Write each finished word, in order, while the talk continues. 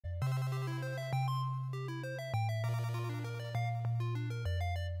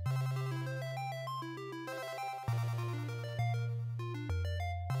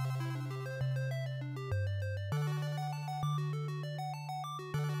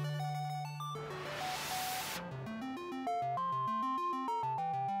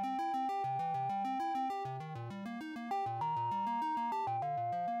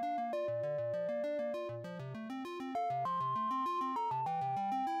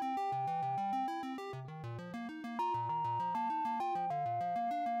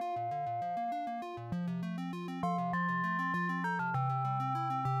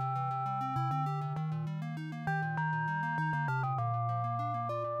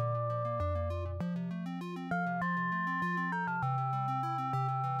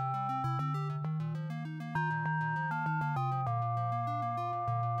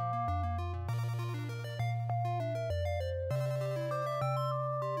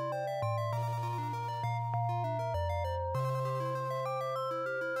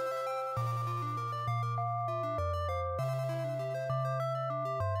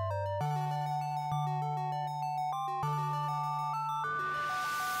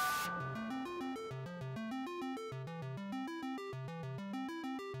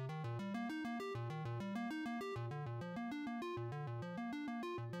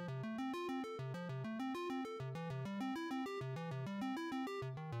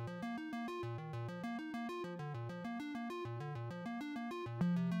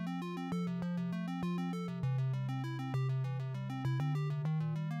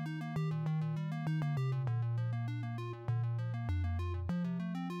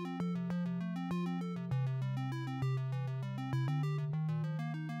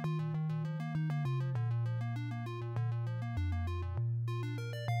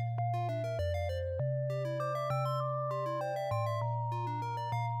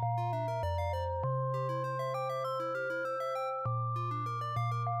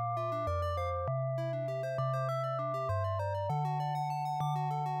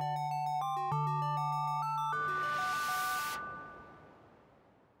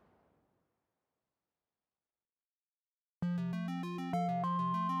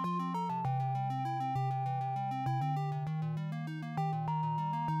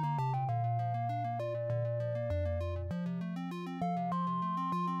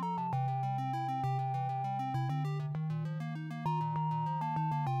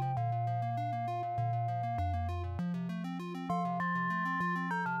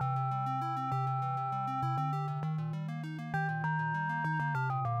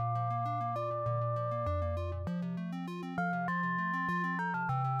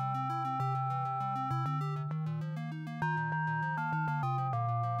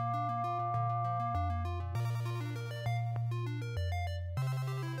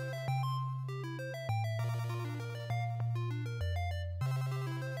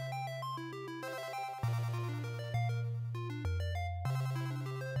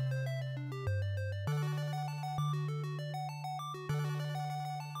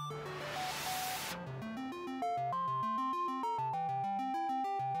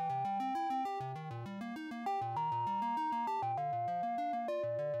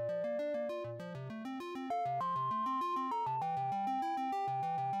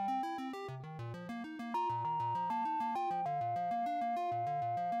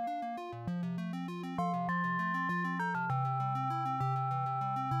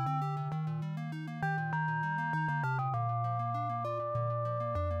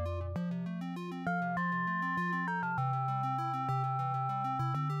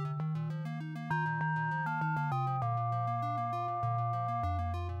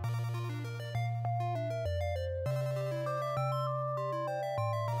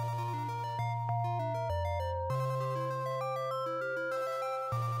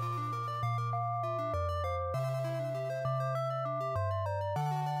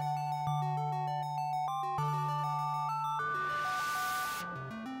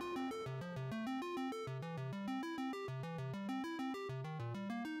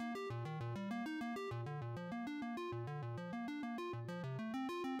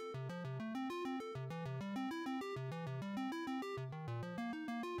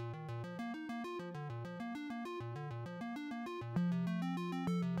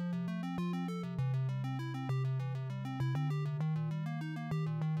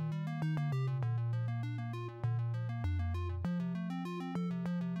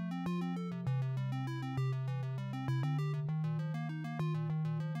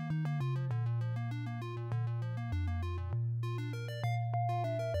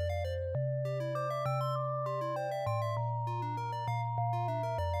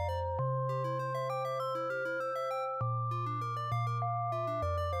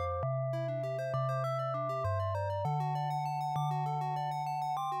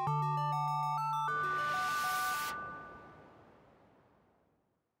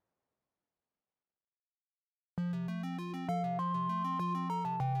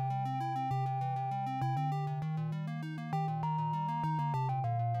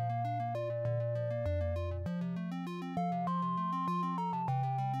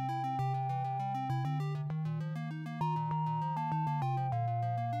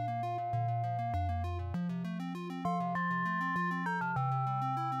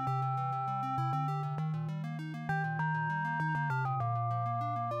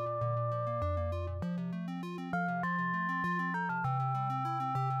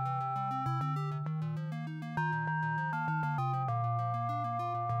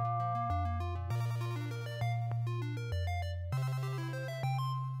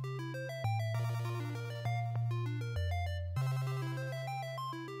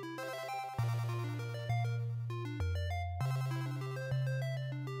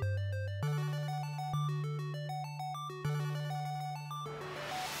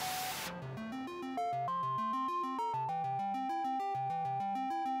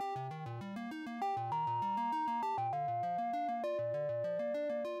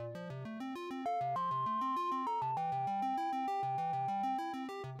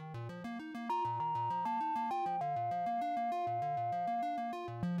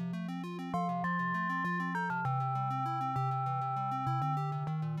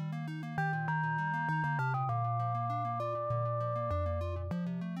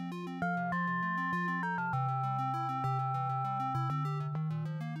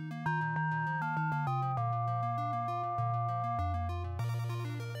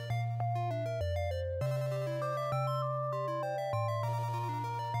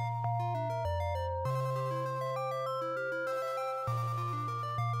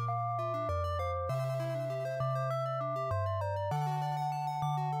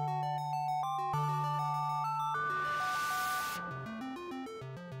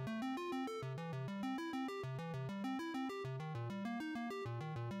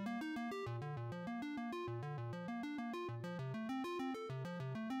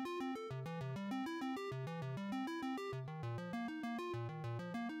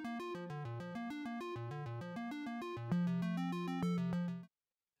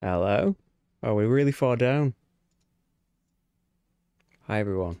Hello? Oh, we're really far down. Hi,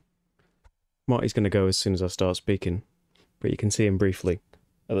 everyone. Marty's going to go as soon as I start speaking, but you can see him briefly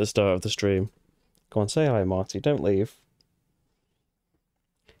at the start of the stream. Go on, say hi, Marty. Don't leave.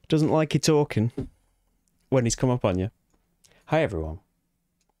 He doesn't like you talking when he's come up on you. Hi, everyone.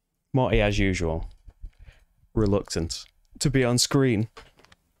 Marty, as usual, reluctant to be on screen.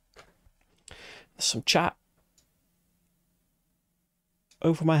 There's some chat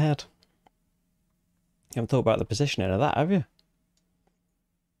over my head. You haven't thought about the positioning of that, have you?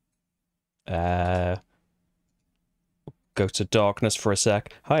 Go to darkness for a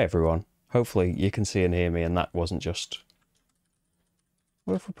sec. Hi, everyone. Hopefully you can see and hear me, and that wasn't just...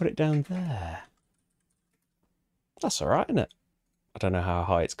 What if we put it down there? That's alright, isn't it? I don't know how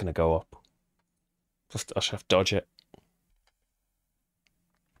high it's going to go up. I should have to dodge it.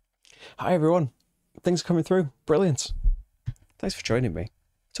 Hi, everyone. Things are coming through. Brilliant. Thanks for joining me.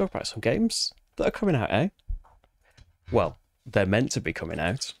 Talk about some games that are coming out, eh? Well, they're meant to be coming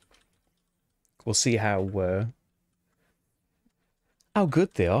out. We'll see how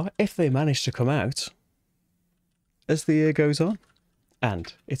good they are, if they manage to come out, as the year goes on.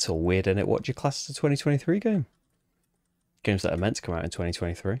 And it's all weird, innit? What do you class as a 2023 game? Games that are meant to come out in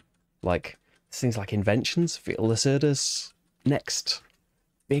 2023. Like, things like Inventions, Vital Lacerda's next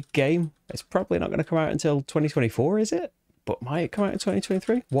big game. It's probably not going to come out until 2024, is it? But might it come out in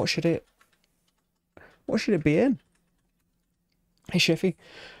 2023? What should it be in? Hey, Shiffy.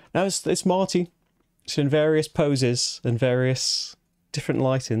 No, it's Marty. It's in various poses and various different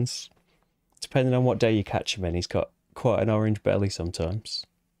lightings. Depending on what day you catch him in, he's got quite an orange belly sometimes.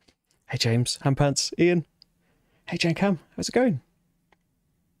 Hey, James. Handpants. Ian. Hey, Jane Cam. How's it going?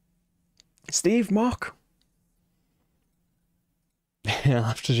 Steve. Mark. I'll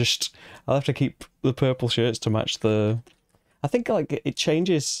have to keep the purple shirts to match the... I think like it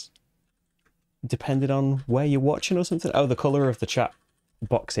changes depending on where you're watching or something. Oh, the colour of the chat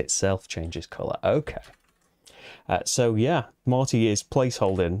box itself changes colour. Okay. So yeah, Marty is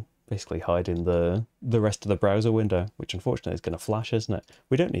placeholding, basically hiding the rest of the browser window, which unfortunately is going to flash, isn't it?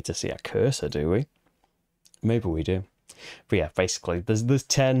 We don't need to see a cursor, do we? Maybe we do. But yeah, basically, there's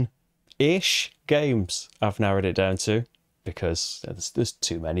 10-ish games I've narrowed it down to, because there's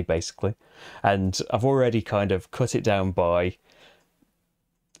too many, basically. And I've already kind of cut it down by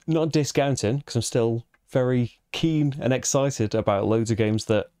not discounting, because I'm still very keen and excited about loads of games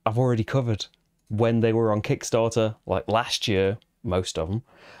that I've already covered when they were on Kickstarter, like last year, most of them.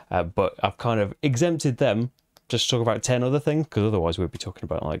 But I've kind of exempted them just to talk about 10 other things, because otherwise we'd be talking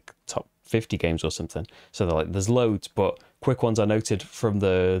about like top 50 games or something. So there's loads, but quick ones I noted from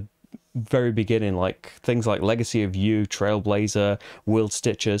the very beginning, like things like Legacy of You, Trailblazer, World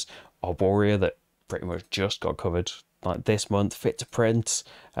Stitchers, Arborea, that pretty much just got covered like this month, Fit to Print,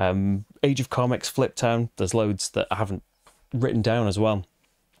 Age of Comics, Fliptown. There's loads that I haven't written down as well.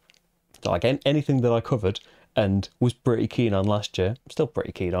 So like anything that I covered and was pretty keen on last year, I'm still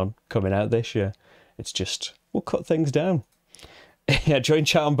pretty keen on coming out this year. It's just, we'll cut things down. Yeah, join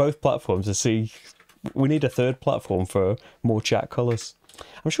chat on both platforms to see. We need a third platform for more chat colours.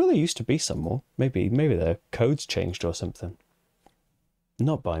 I'm sure there used to be some more. Maybe their code's changed or something.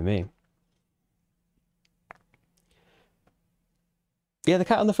 Not by me. Yeah, the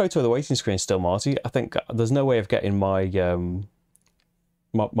cat on the photo of the waiting screen is still Marty. I think there's no way of getting my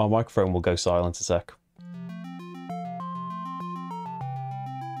my microphone will go silent a sec.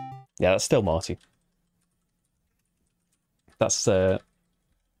 Yeah, that's still Marty. That's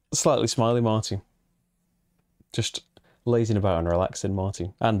slightly smiley Marty. Just lazing about and relaxing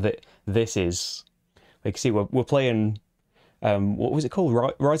Marty. And this is, you can see we're playing, what was it called?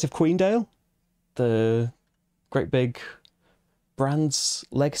 Rise of Queendale? The great big Brands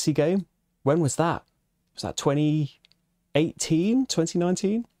legacy game. When was that? Was that 2018?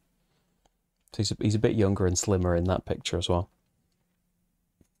 2019? So he's a bit younger and slimmer in that picture as well.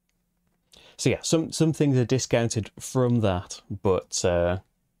 So yeah, some things are discounted from that, but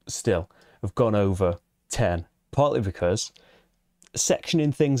still have gone over 10. Partly because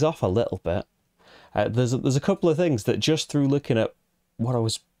sectioning things off a little bit. There's a couple of things that just through looking at what I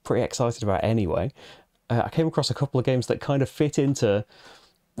was pretty excited about anyway, I came across a couple of games that kind of fit into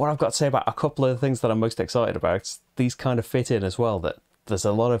what I've got to say about a couple of the things that I'm most excited about. These kind of fit in as well, that there's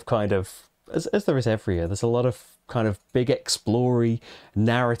a lot of kind of, as there is every year, there's a lot of kind of big explory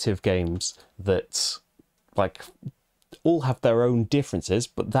narrative games that like all have their own differences,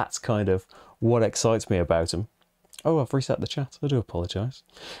 but that's kind of what excites me about them. Oh, I've reset the chat. I do apologise.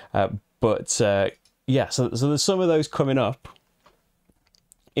 Yeah, so there's some of those coming up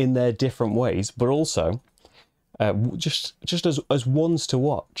in their different ways, but also just as ones to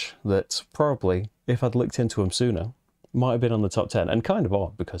watch that probably, if I'd looked into them sooner, might have been on the top 10, and kind of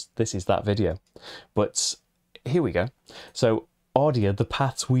odd because this is that video. But here we go. So Ardia, The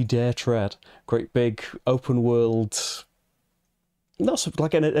Paths We Dare Tread. Great big open world, not so,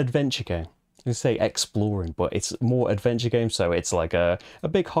 like an adventure game. I say exploring, but it's more adventure game, so it's like a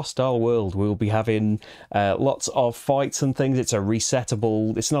big hostile world. We'll be having lots of fights and things. It's a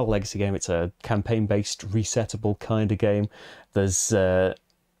resettable, it's not a legacy game, it's a campaign-based resettable kind of game. There's, there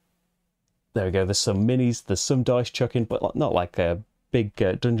we go, there's some minis, there's some dice chucking, but not like a big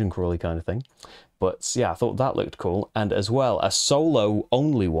dungeon crawly kind of thing. But yeah, I thought that looked cool. And as well, a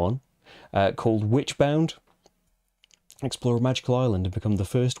solo-only one called Witchbound. Explore a magical island and become the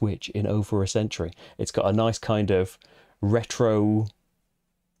first witch in over a century. It's got a nice kind of retro,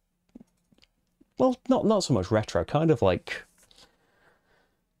 well, not so much retro, kind of like,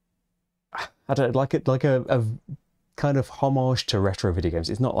 I don't like it, like a kind of homage to retro video games.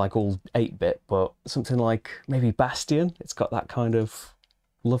 It's not like all 8-bit, but something like maybe Bastion. It's got that kind of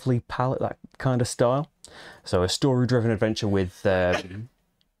lovely palette, that kind of style. So a story-driven adventure with okay,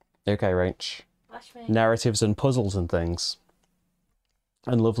 Rach. Narratives and puzzles and things,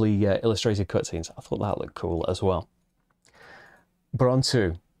 and lovely illustrated cutscenes. I thought that looked cool as well. But on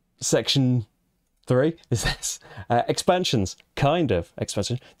to section 3 is this expansions, kind of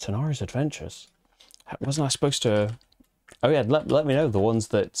expansion. Tanara's Adventures. Wasn't I supposed to? Oh yeah, let me know the ones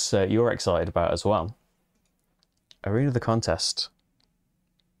that you're excited about as well. Arena of the Contest.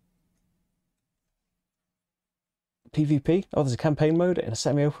 PvP. Oh, there's a campaign mode in a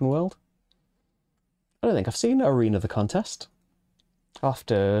semi-open world. I don't think I've seen Arena the Contest. I'll have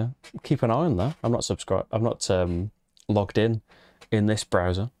to keep an eye on that. I'm not subscribed. I'm not logged in this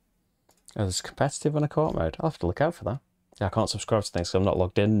browser. Oh, there's competitive and a co-op mode. I'll have to look out for that. Yeah, I can't subscribe to things because I'm not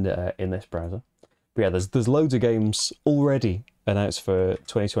logged in this browser. But yeah, there's loads of games already announced for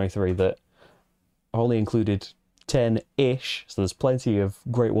 2023 that I've only included 10-ish. So there's plenty of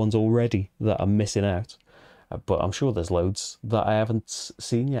great ones already that I'm missing out. But I'm sure there's loads that I haven't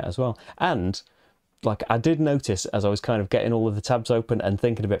seen yet as well. And like, I did notice as I was kind of getting all of the tabs open and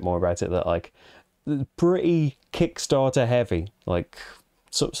thinking a bit more about it that, like, pretty Kickstarter heavy. Like,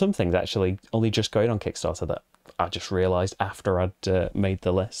 some things actually only just going on Kickstarter that I just realised after I'd made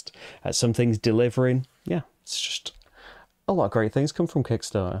the list. Some things delivering. Yeah, it's just a lot of great things come from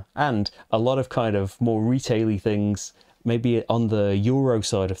Kickstarter. And a lot of kind of more retail-y things, maybe on the Euro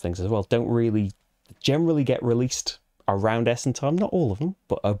side of things as well, don't really generally get released around Essen time. Not all of them,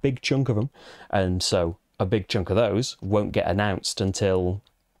 but a big chunk of them. And so a big chunk of those won't get announced until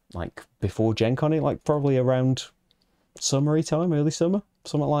like before Gen Con, like probably around summery time, early summer,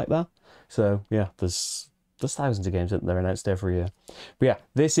 something like that. So yeah, there's thousands of games that they're announced every year. But yeah,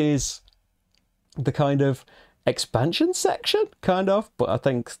 this is the kind of expansion section, kind of, but I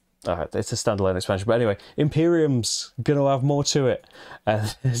think it's a standalone expansion. But anyway, Imperium's gonna have more to it.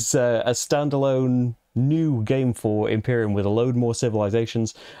 There's a standalone new game for Imperium with a load more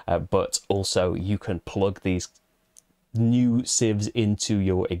civilizations, but also you can plug these new civs into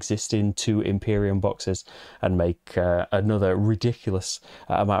your existing 2 Imperium boxes and make another ridiculous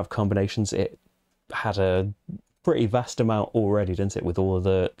amount of combinations. It had a pretty vast amount already, didn't it, with all of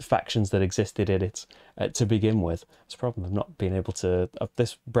the factions that existed in it to begin with. It's a problem of not being able to...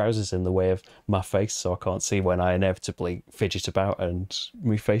 this browser's in the way of my face, so I can't see when I inevitably fidget about and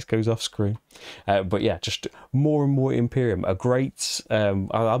my face goes off screen. But yeah, just more and more Imperium. A great...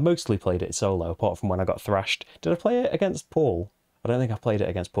 I mostly played it solo, apart from when I got thrashed. Did I play it against Paul? I don't think I played it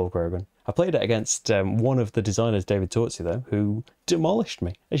against Paul Grogan. I played it against one of the designers, David Tortzi, though, who demolished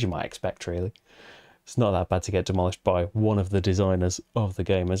me, as you might expect, really. It's not that bad to get demolished by one of the designers of the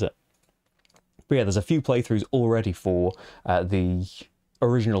game, is it? But yeah, there's a few playthroughs already for the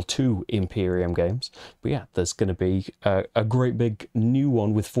original 2 Imperium games. But yeah, there's going to be a great big new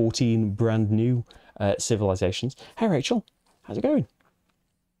one with 14 brand new civilizations. Hey Rachel, how's it going?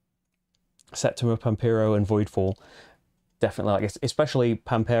 Septima, Pampero and Voidfall. Definitely like it, especially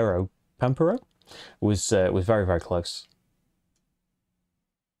Pampero. Pampero was very, very close.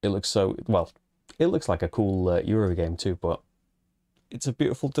 It looks so... well, it looks like a cool Euro game too, but it's a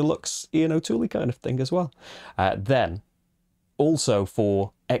beautiful deluxe Ian O'Toole kind of thing as well. Then, also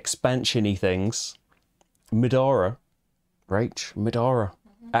for expansion-y things, Midara, Rach, Midara,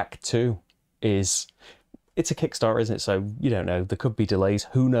 Act 2 is... it's a Kickstarter, isn't it? So, you don't know, there could be delays,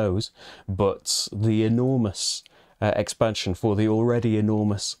 who knows? But the enormous expansion for the already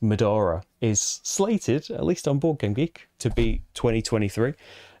enormous Midara is slated, at least on Board Game Geek, to be 2023.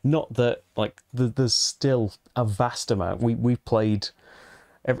 Not that, like, there's still a vast amount. We've played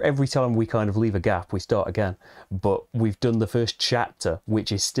every time we kind of leave a gap, we start again. But we've done the first chapter,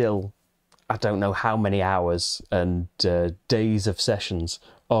 which is still, I don't know how many hours and days of sessions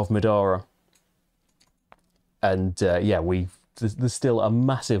of Madara. And yeah, there's still a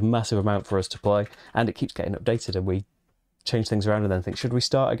massive amount for us to play, and it keeps getting updated, and we change things around and then think, should we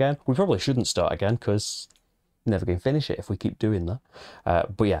start again? We probably shouldn't start again, because never going to finish it if we keep doing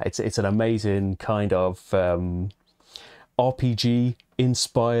that. But yeah, it's an amazing kind of RPG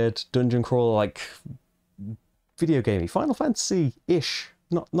inspired dungeon crawler, like video gamey, Final Fantasy-ish.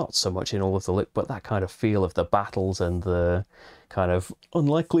 Not so much in all of the look, but that kind of feel of the battles and the kind of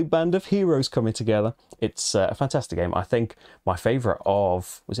unlikely band of heroes coming together. It's a fantastic game. I think my favourite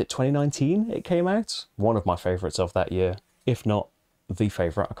of, was it 2019 it came out? One of my favourites of that year, if not the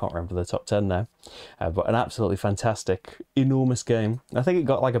favourite. I can't remember the top 10 now. But an absolutely fantastic, enormous game. I think it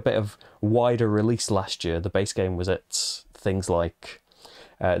got like a bit of wider release last year. The base game was at things like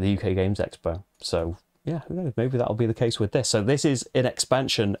the UK Games Expo. So yeah, who knows? Maybe that'll be the case with this. So this is an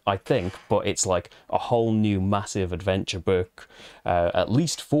expansion, I think, but it's like a whole new massive adventure book. At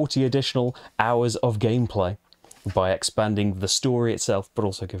least 40 additional hours of gameplay by expanding the story itself, but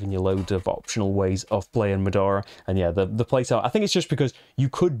also giving you loads of optional ways of playing Madara. And yeah, the playtime, I think it's just because you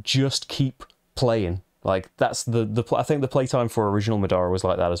could just keep playing. Like, that's I think the playtime for original Madara was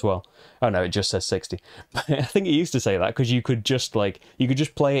like that as well. Oh no, it just says 60. But I think it used to say that because you could just play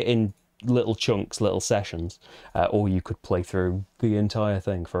it in little chunks, little sessions, or you could play through the entire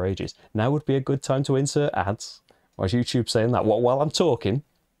thing for ages. Now would be a good time to insert ads. Why is YouTube saying that? What, while I'm talking?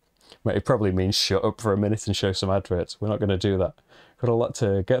 Well, it probably means shut up for a minute and show some adverts. We're not going to do that. Got a lot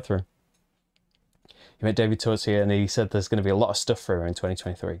to get through. You met David Towards here, and he said there's going to be a lot of stuff for him in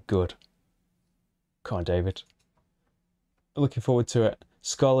 2023. Good. Come on, David. Looking forward to it.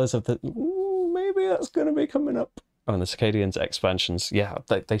 Scholars of the... Ooh, maybe that's going to be coming up. Oh, and the Circadians expansions. Yeah,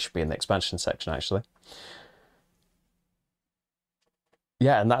 they should be in the expansion section, actually.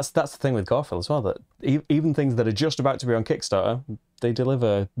 Yeah, and that's the thing with Garfield as well, that even things that are just about to be on Kickstarter, they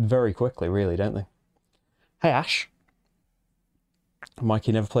deliver very quickly, really, don't they? Hey, Ash.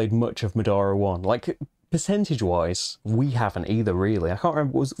 Mikey never played much of Madara 1. Like, percentage-wise, we haven't either, really. I can't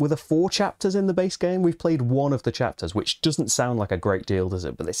remember, were there 4 chapters in the base game? We've played one of the chapters, which doesn't sound like a great deal, does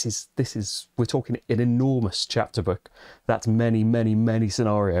it? But this is we're talking an enormous chapter book. That's many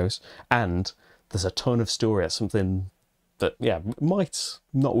scenarios, and there's a ton of story. It's something that, yeah, might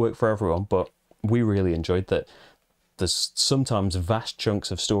not work for everyone, but we really enjoyed that. There's sometimes vast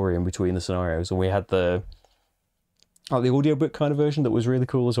chunks of story in between the scenarios, and we had the audiobook kind of version that was really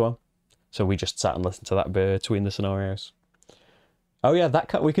cool as well. So we just sat and listened to that between the scenarios. Oh yeah,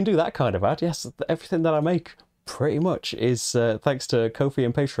 we can do that kind of ad. Yes, everything that I make pretty much is thanks to Ko-fi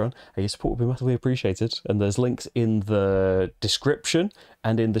and Patreon. Your support will be massively appreciated. And there's links in the description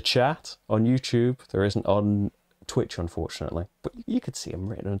and in the chat on YouTube. There isn't on Twitch, unfortunately, but you could see them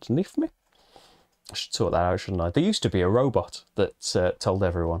written underneath me. I should sort that out, shouldn't I? There used to be a robot that told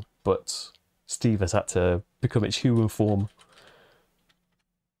everyone, but Steve has had to become its human form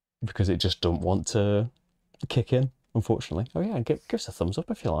because it just don't want to kick in, unfortunately. Oh yeah, and give us a thumbs up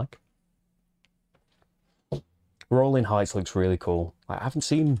if you like. Rolling Heights looks really cool. I haven't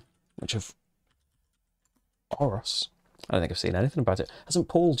seen much of Oros. I don't think I've seen anything about it. Hasn't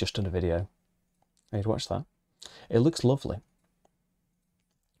Paul just done a video? I need to watch that. It looks lovely.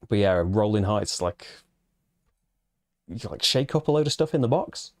 But yeah, Rolling Heights, like, you like shake up a load of stuff in the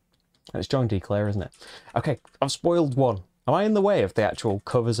box. And it's John D. Clare, isn't it? Okay, I've spoiled one. Am I in the way of the actual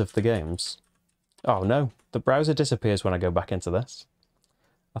covers of the games? Oh no, the browser disappears when I go back into this.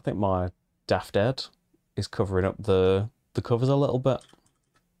 I think my Daft Ed is covering up the covers a little bit.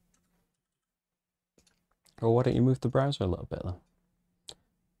 Or why don't you move the browser a little bit then?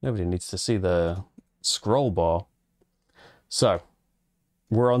 Nobody needs to see the scroll bar. So,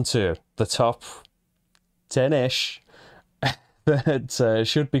 we're on to the top 10-ish that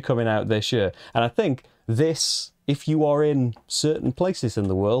should be coming out this year. And I think this, if you are in certain places in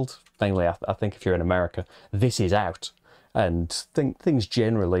the world, namely I think if you're in America, this is out. And things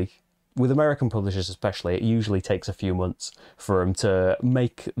generally, with American publishers especially, it usually takes a few months for them to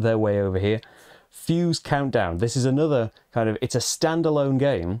make their way over here. Fuse Countdown. This is another kind of, it's a standalone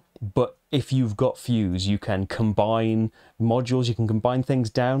game, but if you've got Fuse, you can combine modules, you can combine things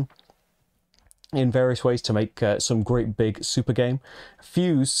down in various ways to make some great big super game.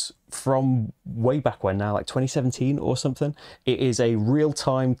 Fuse, from way back when now, like 2017 or something. It is a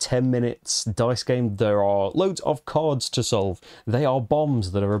real-time 10 minutes dice game. There are loads of cards to solve. They are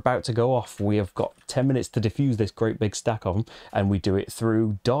bombs that are about to go off. We have got 10 minutes to defuse this great big stack of them, and we do it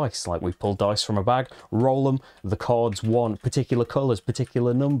through dice. Like, we pull dice from a bag, roll them, the cards want particular colours,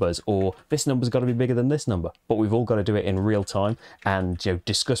 particular numbers, or this number's got to be bigger than this number. But we've all got to do it in real time and, you know,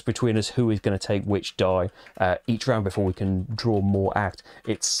 discuss between us who is going to take which die each round before we can draw more out.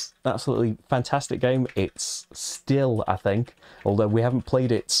 It's absolutely fantastic game. It's still, I think, although we haven't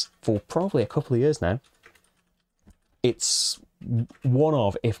played it for probably a couple of years now, it's one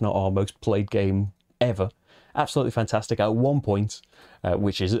of, if not our most played game ever. Absolutely fantastic. At one point,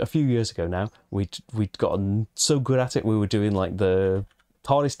 which is a few years ago now, we'd gotten so good at it, we were doing like the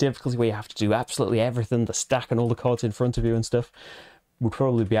hardest difficulty where you have to do absolutely everything, the stack and all the cards in front of you and stuff. Would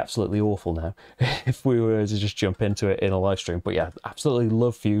probably be absolutely awful now if we were to just jump into it in a live stream. But yeah, absolutely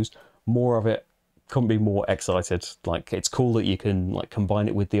love Fuse. More of it. Couldn't be more excited. Like, it's cool that you can like combine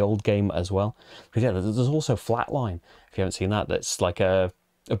it with the old game as well. Because yeah, there's also Flatline. If you haven't seen that, that's like a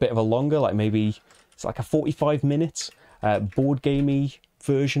bit of a longer, like maybe it's like a 45-minute board gamey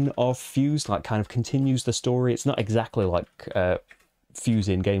version of Fuse. Like, kind of continues the story. It's not exactly like Fuse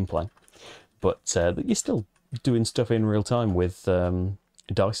in gameplay, but you're still doing stuff in real time with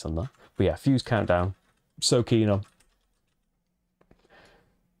dice on that. But yeah, Fuse Countdown, so keen on.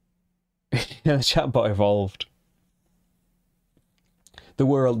 Yeah, the chatbot evolved. There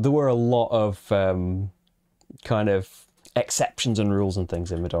were a lot of kind of exceptions and rules and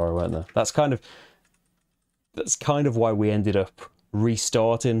things in Medora, weren't there? That's kind of why we ended up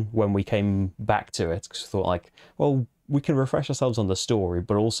restarting when we came back to it, because we thought, like, well, we can refresh ourselves on the story,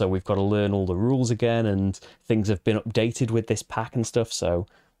 but also we've got to learn all the rules again, and things have been updated with this pack and stuff, so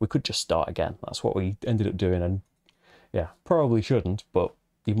we could just start again. That's what we ended up doing, and yeah, probably shouldn't, but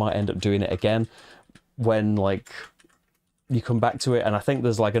you might end up doing it again when, like, you come back to it, and I think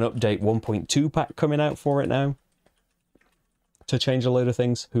there's like an update 1.2 pack coming out for it now to change a load of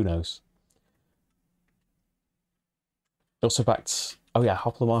things. Who knows? Also backed, oh yeah,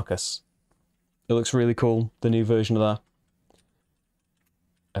 Hoplomachus. It looks really cool, the new version of that.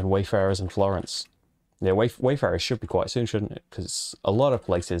 And Wayfarers in Florence. Yeah, Wayfarers should be quite soon, shouldn't it? Because a lot of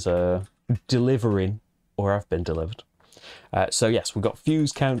places are delivering, or have been delivered. So yes, we've got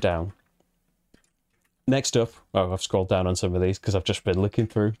Fuse Countdown. Next up, oh, I've scrolled down on some of these because I've just been looking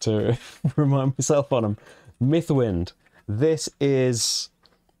through to remind myself on them. Mythwind. This is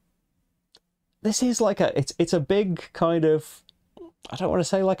like it's a big kind of, I don't want to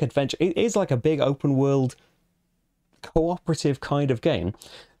say like adventure. It is like a big open world cooperative kind of game.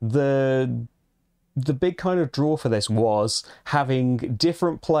 The big kind of draw for this was having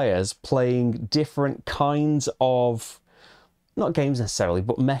different players playing different kinds of, not games necessarily,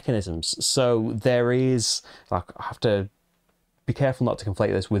 but mechanisms. So there is, like, I have to be careful not to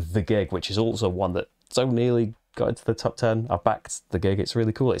conflate this with The Gig, which is also one that so nearly got into the top 10. I backed The Gig. It's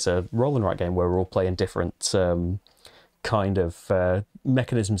really cool. It's a roll and write game where we're all playing different kind of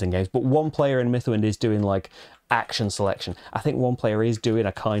mechanisms in games, but one player in Mythwind is doing like action selection. I think one player is doing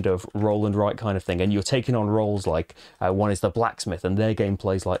a kind of roll and write kind of thing, and you're taking on roles like one is the blacksmith and their game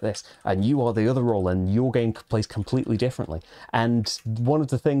plays like this, and you are the other role and your game plays completely differently. And one of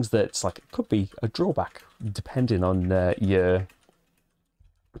the things that's like, it could be a drawback depending on your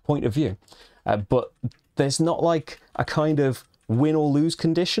point of view, but there's not like a kind of win or lose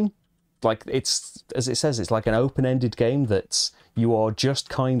condition. Like, it's, as it says, it's like an open-ended game that you are just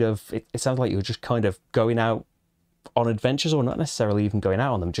kind of, it sounds like you're just kind of going out on adventures, or not necessarily even going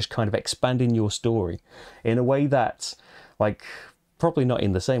out on them, just kind of expanding your story in a way that, like, probably not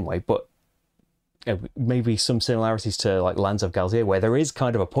in the same way, but maybe some similarities to like Lands of Galzier, where there is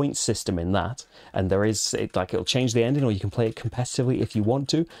kind of a point system in that, and there is, like, it'll change the ending, or you can play it competitively if you want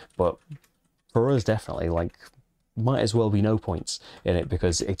to, but for us, definitely, like, might as well be no points in it,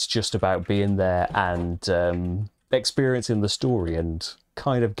 because it's just about being there and experiencing the story and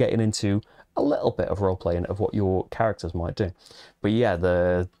kind of getting into a little bit of role-playing of what your characters might do. But yeah,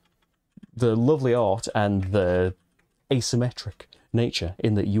 the lovely art and the asymmetric nature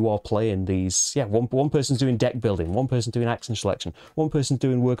in that you are playing these, yeah, one person's doing deck building, one person doing action selection, one person's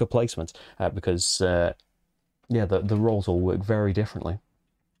doing worker placement, because yeah, the roles all work very differently.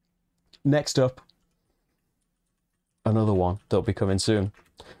 Next up, another one that'll be coming soon.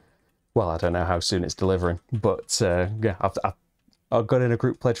 Well, I don't know how soon it's delivering, but yeah, I've got in a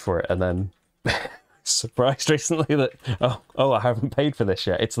group pledge for it, and then surprised recently that oh, I haven't paid for this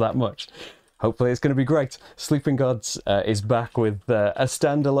yet. It's that much. Hopefully, it's going to be great. Sleeping Gods is back with a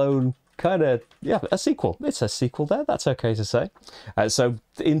standalone kind of, yeah, a sequel. It's a sequel there, that's okay to say. So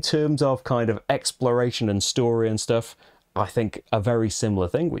in terms of kind of exploration and story and stuff, I think a very similar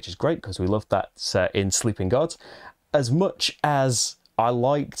thing, which is great because we loved that in Sleeping Gods. As much as I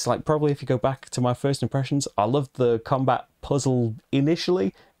liked, like, probably if you go back to my first impressions, I loved the combat puzzle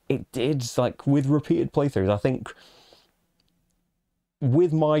initially. It did, like, with repeated playthroughs, I think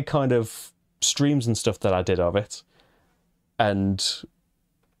with my kind of streams and stuff that I did of it, and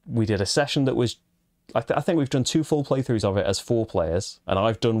we did a session that was, I think we've done 2 full playthroughs of it as 4 players, and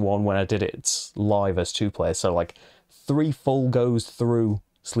I've done one when I did it live as 2 players, so like 3 full goes through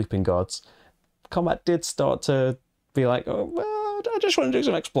Sleeping Gods. Combat did start to be like, oh, well, I just want to do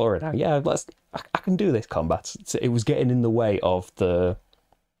some exploring now. Yeah, I can do this combat. It was getting in the way of the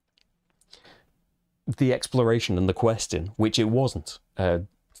exploration and the questing, which it wasn't for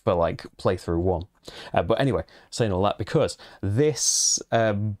like playthrough 1. But anyway, saying all that because this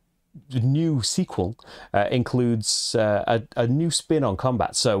new sequel includes a new spin on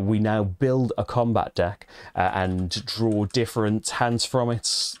combat. So we now build a combat deck and draw different hands from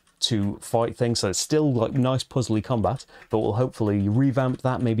it to fight things. So it's still like nice puzzly combat, but we'll hopefully revamp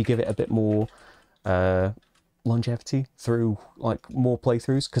that, maybe give it a bit more longevity through like more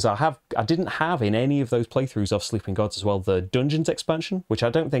playthroughs, because I didn't have in any of those playthroughs of Sleeping Gods as well the Dungeons expansion, which I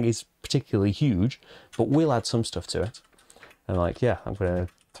don't think is particularly huge, but we'll add some stuff to it. And like, yeah, I'm gonna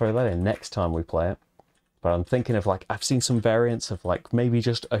throw that in next time we play it. But I'm thinking of like, I've seen some variants of like maybe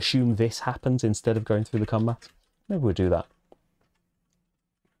just assume this happens instead of going through the combat. Maybe we'll do that.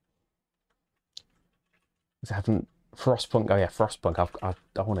 I haven't Frostpunk. Oh yeah, Frostpunk.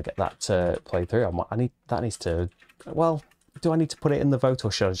 I want to get that played through. That needs to. Well, do I need to put it in the vote,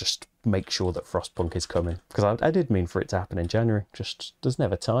 or should I just make sure that Frostpunk is coming? Because I did mean for it to happen in January. Just there's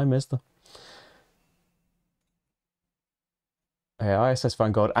never time, is there? Yeah, ISS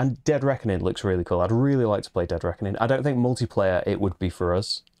Vanguard and Dead Reckoning looks really cool. I'd really like to play Dead Reckoning. I don't think multiplayer it would be for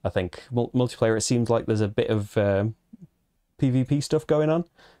us. I think multiplayer it seems like there's a bit of PvP stuff going on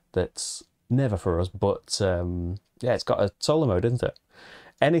that's never for us, but yeah, it's got a solo mode, isn't it?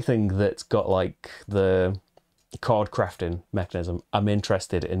 Anything that's got like the card crafting mechanism, I'm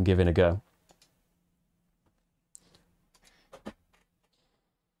interested in giving a go.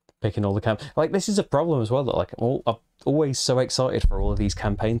 Picking all the like this is a problem as well, that like I'm always so excited for all of these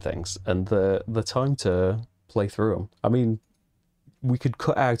campaign things, and the time to play through them. I mean, we could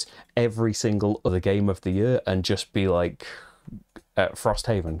cut out every single other game of the year and just be like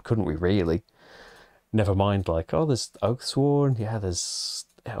Frosthaven, couldn't we really? Never mind, like, oh, there's Oathsworn, yeah, there's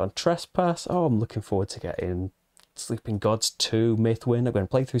on Trespass. Oh, I'm looking forward to getting Sleeping Gods 2, Mythwind. I'm going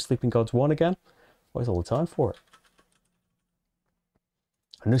to play through Sleeping Gods 1 again. Where's all the time for it?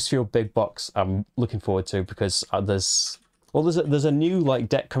 A Nusfield big box I'm looking forward to, because there's a new like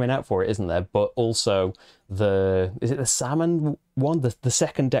deck coming out for it, isn't there? But also is it the Salmon one? The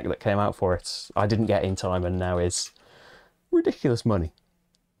second deck that came out for it, I didn't get in time and now is ridiculous money.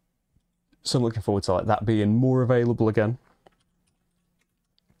 So I'm looking forward to like that being more available again.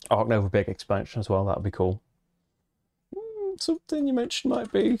 Arc Nova big expansion as well, that'd be cool. Something you mentioned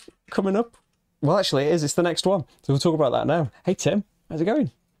might be coming up. Well, actually it is, it's the next one. So we'll talk about that now. Hey Tim, how's it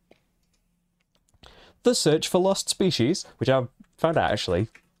going? The Search for Lost Species, which I found out actually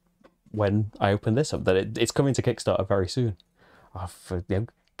when I opened this up, that it's coming to Kickstarter very soon.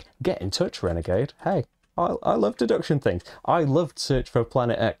 Get in touch, Renegade. Hey, I love deduction things. I loved Search for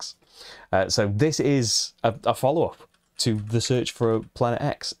Planet X. So this is a follow-up to the Search for Planet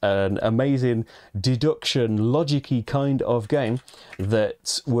X, an amazing deduction, logic-y kind of game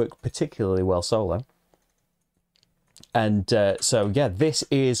that worked particularly well solo. And so yeah, this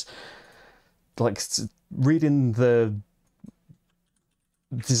is like reading the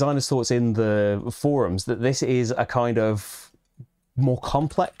designers' thoughts in the forums, that this is a kind of more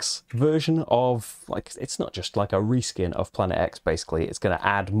complex version of, like, it's not just like a reskin of Planet X, basically. It's going to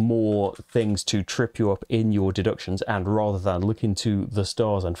add more things to trip you up in your deductions, and rather than looking to the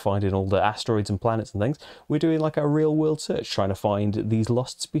stars and finding all the asteroids and planets and things, we're doing like a real world search, trying to find these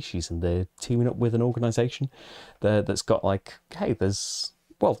lost species, and they're teaming up with an organization that's got like, hey, there's,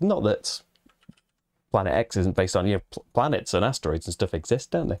 well, not that Planet X isn't based on, you know, planets and asteroids and stuff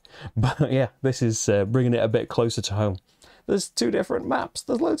exist, don't they? But yeah, this is bringing it a bit closer to home. There's 2 different maps.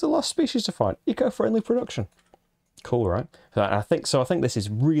 There's loads of lost species to find. Eco-friendly production. Cool, right? I think this is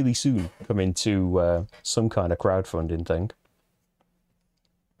really soon coming to some kind of crowdfunding thing.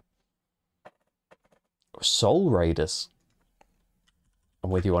 Soul Raiders.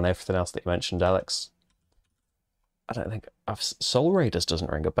 I'm with you on everything else that you mentioned, Alex. I don't think Soul Raiders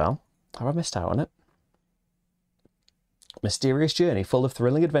doesn't ring a bell. Have I missed out on it? Mysterious journey full of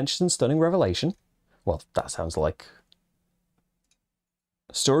thrilling adventures and stunning revelation. Well, that sounds like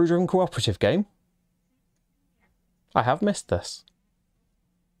a story-driven cooperative game. I have missed this.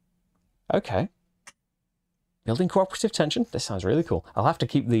 Okay. Building cooperative tension. This sounds really cool. I'll have to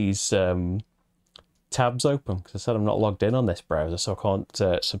keep these tabs open because I said I'm not logged in on this browser, so I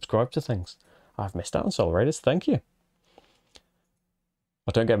can't subscribe to things. I've missed out on Solar Raiders. Thank you.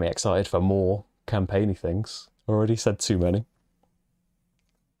 Well, don't get me excited for more campaigny things. Already said too many.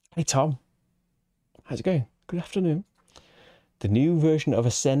 Hey Tom. How's it going? Good afternoon. The new version of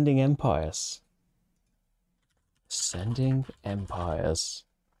Ascending Empires. Ascending Empires.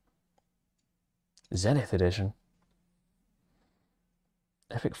 Zenith Edition.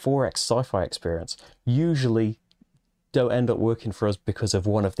 Epic 4X sci-fi experience. Usually don't end up working for us because of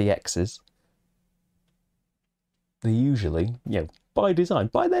one of the X's. They usually, you know, by design,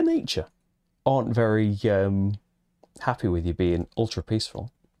 by their nature, aren't very happy with you being ultra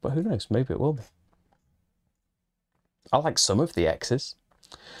peaceful. But who knows, maybe it will be. I like some of the X's.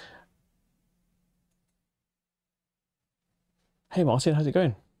 Hey Martin, how's it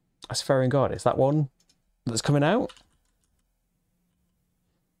going? Aspherian Guard, is that one that's coming out?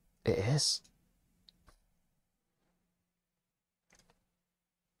 It is.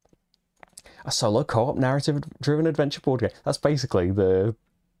 A solo co-op narrative-driven adventure board game. That's basically the...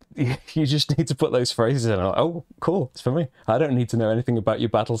 You just need to put those phrases in and like, oh, cool, it's for me. I don't need to know anything about your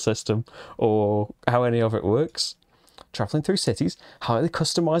battle system or how any of it works. Travelling through cities, highly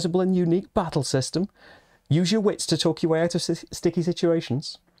customizable and unique battle system. Use your wits to talk your way out of sticky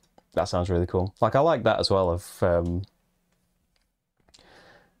situations. That sounds really cool. Like, I like that as well of...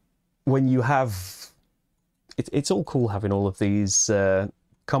 when you have... It's all cool having all of these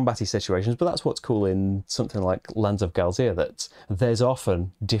combat-y situations, but that's what's cool in something like Lands of Galzir, that there's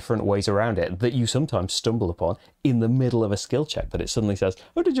often different ways around it that you sometimes stumble upon in the middle of a skill check, that it suddenly says,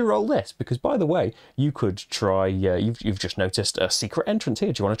 oh, did you roll this? Because, by the way, you could try... you've just noticed a secret entrance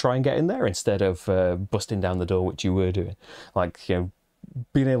here. Do you want to try and get in there instead of busting down the door, which you were doing? Like, you know,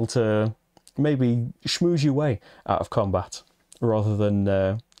 being able to maybe schmooze your way out of combat rather than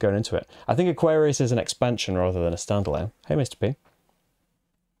going into it. I think Aquarius is an expansion rather than a standalone. Hey, Mr. P.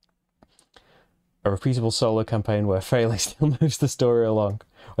 A repeatable solo campaign where failing still moves the story along.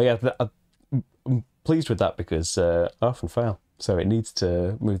 Well, yeah, I'm pleased with that because I often fail. So it needs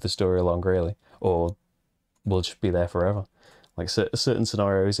to move the story along, really. Or we'll just be there forever. Like certain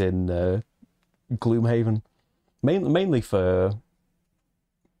scenarios in Gloomhaven. Mainly for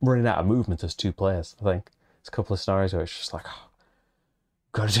running out of movement as two players, I think. There's a couple of scenarios where it's just like, oh,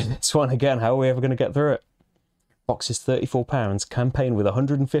 gotta do this one again. How are we ever going to get through it? Box is £34. Campaign with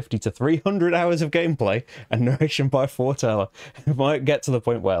 150 to 300 hours of gameplay and narration by foreteller. It might get to the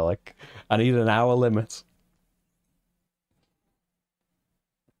point where, like, I need an hour limit.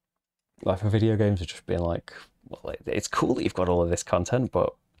 Like, for video games, it's just being like, well, it's cool that you've got all of this content,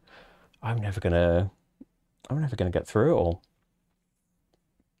 but I'm never gonna get through it all.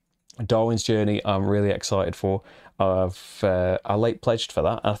 Darwin's Journey, I'm really excited for. I late pledged for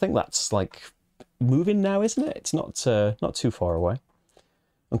that. I think that's like moving now, isn't it? It's not too far away.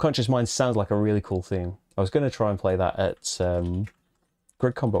 Unconscious Mind sounds like a really cool theme. I was going to try and play that at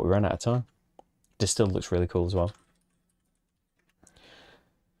Grid Combat. We ran out of time. Distilled looks really cool as well.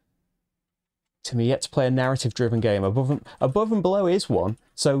 To me, yet to play a narrative-driven game. Above and Below is one.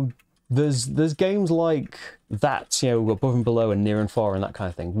 So there's games like that, you know, Above and Below and Near and Far and that kind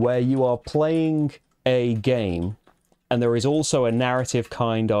of thing, where you are playing a game and there is also a narrative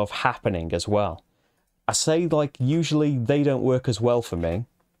kind of happening as well. I say, like, usually they don't work as well for me,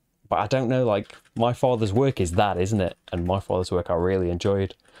 but I don't know, like, My Father's Work is that, isn't it? And My Father's Work I really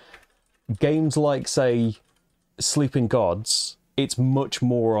enjoyed. Games like, say, Sleeping Gods, it's much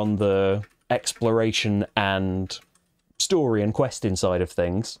more on the exploration and story and questing side of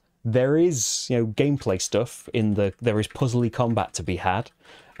things. There is, you know, gameplay stuff in there is puzzly combat to be had.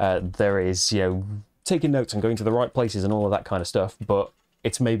 There is, you know, taking notes and going to the right places and all of that kind of stuff, but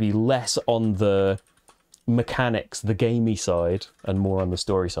it's maybe less on the mechanics, the gamey side, and more on the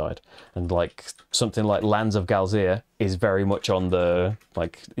story side. And like something like Lands of Galzir is very much on the,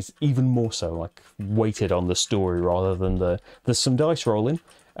 like, it's even more so like weighted on the story rather than there's some dice rolling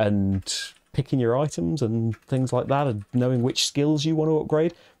and picking your items and things like that and knowing which skills you want to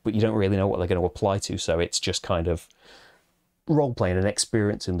upgrade, but you don't really know what they're going to apply to, so it's just kind of role-playing and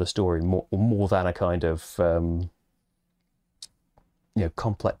experiencing the story more than a kind of you know,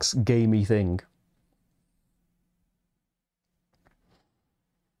 complex gamey thing.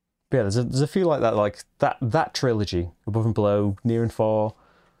 But yeah, there's a few like that, like that trilogy, Above and Below, Near and Far.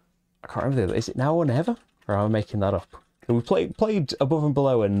 I can't remember, is it Now or Never? Or am I making that up? We played Above and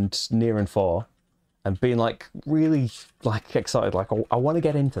Below and Near and Far, and being like really like excited, like I want to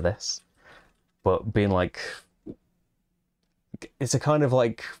get into this, but being like, it's a kind of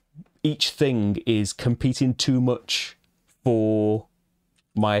like each thing is competing too much for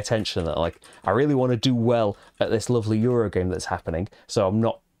my attention, that like I really want to do well at this lovely Euro game that's happening, so I'm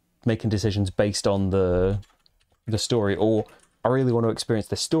not making decisions based on the story, or I really want to experience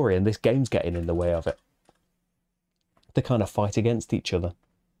this story and this game's getting in the way of it. They kind of fight against each other.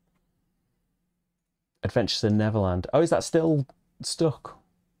 Adventures in Neverland. Oh, is that still stuck?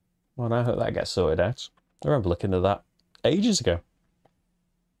 Well, I hope that gets sorted out. I remember looking at that ages ago.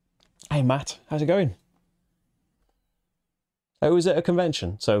 Hey Matt, how's it going? I was at a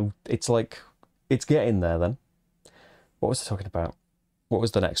convention, so it's like, it's getting there then. What was I talking about? What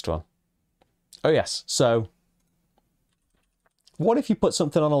was the next one? Oh yes, so what if you put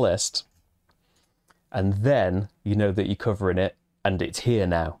something on a list and then you know that you're covering it and it's here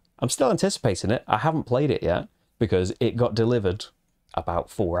now? I'm still anticipating it. I haven't played it yet because it got delivered about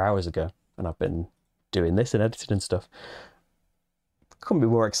 4 hours ago and I've been doing this and editing and stuff. Couldn't be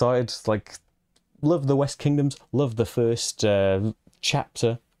more excited. Like, love the West Kingdoms, love the first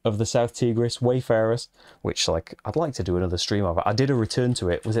chapter of the South Tigris, Wayfarers, which like I'd like to do another stream of it. I did a return to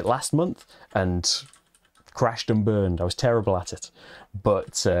it, was it last month? And crashed and burned. I was terrible at it.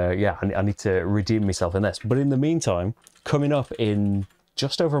 But yeah, I need to redeem myself in this. But in the meantime, coming up in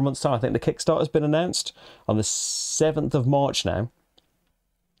just over a month's time, I think the Kickstarter's been announced on the 7th of March now.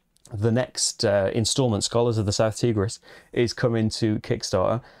 The next installment, Scholars of the South Tigris, is coming to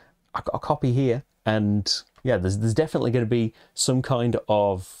Kickstarter. I've got a copy here, and yeah, there's definitely going to be some kind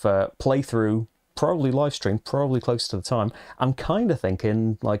of playthrough, probably live stream, probably close to the time. I'm kind of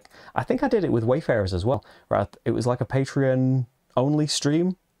thinking, like, I think I did it with Wayfarers as well, right? It was like a Patreon only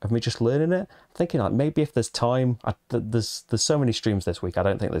stream of me just learning it. I'm thinking like maybe if there's time, there's so many streams this week, I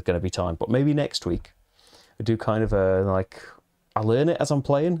don't think there's going to be time, but maybe next week I do kind of a like, I learn it as I'm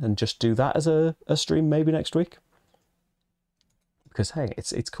playing and just do that as a stream maybe next week. Because hey,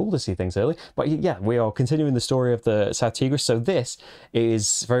 it's cool to see things early. But yeah, we are continuing the story of the South Tigris. So this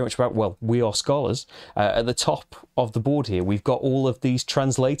is very much about, well, we are scholars. At the top of the board here, we've got all of these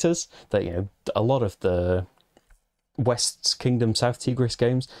translators that, you know, a lot of the West Kingdom South Tigris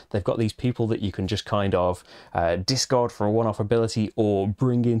games, they've got these people that you can just kind of discard for a one-off ability or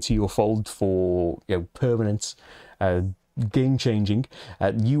bring into your fold for, you know, permanent game changing.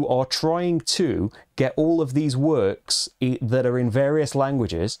 You are trying to get all of these works that are in various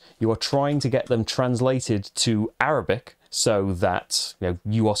languages, you are trying to get them translated to Arabic so that, you know,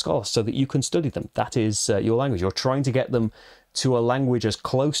 you are scholars, so that you can study them. That is your language. You're trying to get them to a language as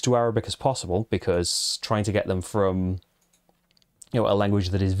close to Arabic as possible, because trying to get them from, you know, a language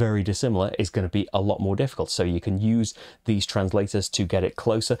that is very dissimilar is going to be a lot more difficult. So you can use these translators to get it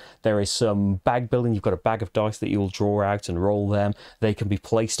closer. There is some bag building. You've got a bag of dice that you'll draw out and roll them. They can be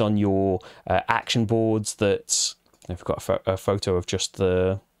placed on your action boards. That I've got a photo of just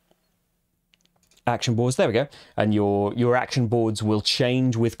the action boards. There we go. And your action boards will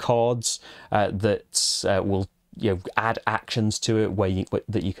change with cards that will, you know, add actions to it where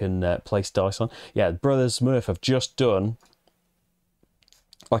that you can place dice on. Yeah, Brothers Smurf have just done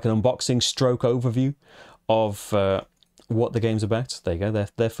like an unboxing stroke overview of what the game's about. There you go,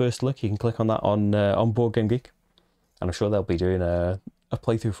 their first look. You can click on that on Board Game Geek, and I'm sure they'll be doing a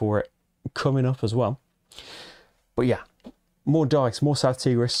playthrough for it coming up as well. But yeah, more dice, more South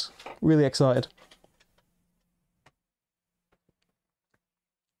Tigris. Really excited.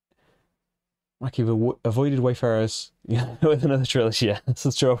 Like you've avoided Wayfarers with another trilogy. Yeah, that's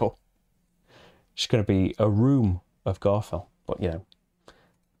the trouble. It's going to be a room of Garfell, but you know,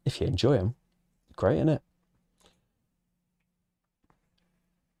 if you enjoy them, great, isn't it?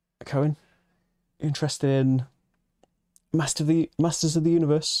 Cohen, interested in Masters of the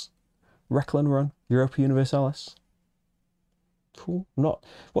Universe, Reckland Run, Europa Universalis? Cool. Not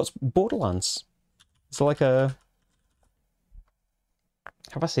what's Borderlands? It's like a.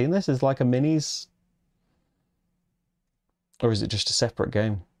 Have I seen this? Is like a minis, or is it just a separate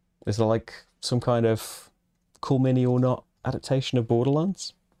game? Is there like some kind of cool mini or not adaptation of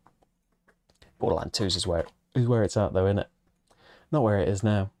Borderlands? Borderlands 2 is where it's at though, isn't it? Not where it is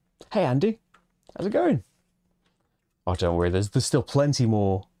now. Hey Andy, how's it going? Oh, don't worry. There's still plenty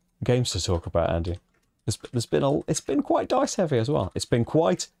more games to talk about, Andy. It's been quite dice heavy as well. It's been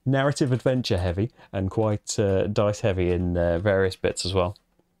quite narrative adventure heavy and quite dice heavy in various bits as well.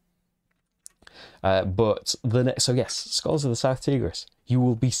 But the next, so yes, Scholars of the South Tigris. You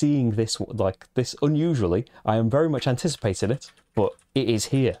will be seeing this like this unusually. I am very much anticipating it, but it is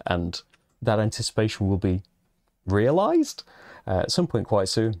here, and that anticipation will be realised at some point quite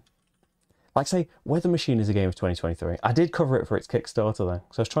soon. Like, say, Weather Machine is a game of 2023. I did cover it for its Kickstarter, though.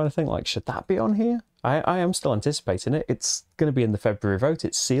 So I was trying to think, like, should that be on here? I am still anticipating it. It's going to be in the February vote.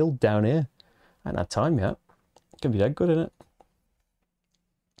 It's sealed down here. I haven't had time yet. It's going to be dead good, isn't it?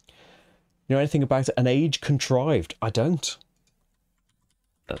 You know anything about an age contrived? I don't.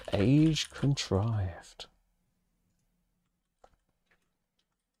 An age contrived.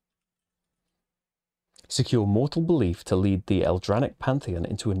 Secure mortal belief to lead the Eldranic pantheon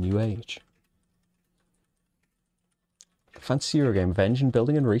into a new age. Fantasy Eurogame of engine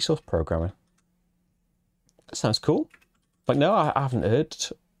building and resource programming. That sounds cool. Like, no, I haven't heard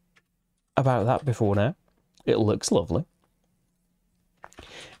about that before now. It looks lovely.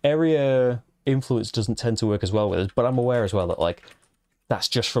 Area influence doesn't tend to work as well with us, but I'm aware as well that, like, that's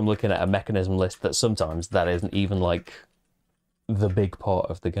just from looking at a mechanism list that sometimes that isn't even, like, the big part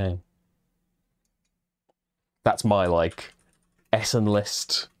of the game. That's my, like, Essen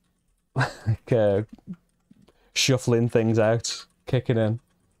list, like, shuffling things out, kicking in.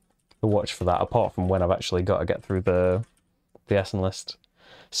 The watch for that, apart from when I've actually got to get through the Essen list.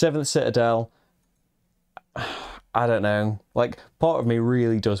 7th Citadel, I don't know. Like, part of me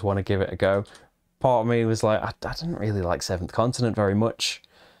really does want to give it a go. Part of me was like, I didn't really like 7th Continent very much.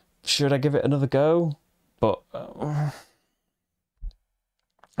 Should I give it another go? But, I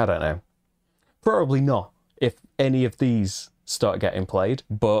don't know. Probably not, if any of these start getting played,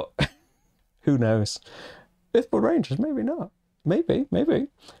 but who knows? Earthborn Rangers, maybe not. Maybe.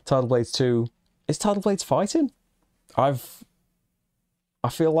 Tidal Blades 2. Is Tidal Blades fighting? I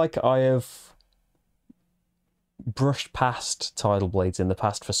feel like I have brushed past Tidal Blades in the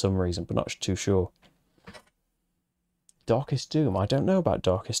past for some reason, but not too sure. Darkest Doom. I don't know about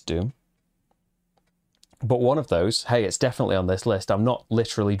Darkest Doom. But one of those, hey, it's definitely on this list. I'm not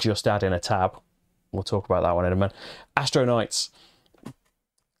literally just adding a tab. We'll talk about that one in a minute. Astro Knights.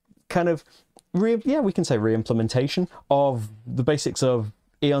 Kind of, yeah, we can say re-implementation of the basics of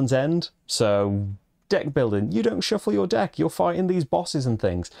Aeon's End. So, deck building. You don't shuffle your deck. You're fighting these bosses and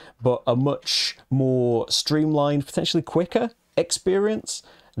things. But a much more streamlined, potentially quicker experience.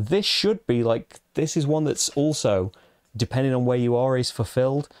 This should be, like, this is one that's also, depending on where you are, is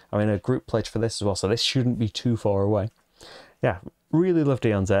fulfilled. I mean, a group pledge for this as well, so this shouldn't be too far away. Yeah, really loved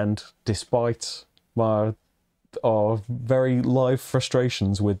Aeon's End, despite my very live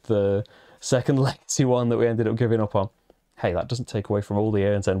frustrations with the second legacy one that we ended up giving up on. Hey, that doesn't take away from all the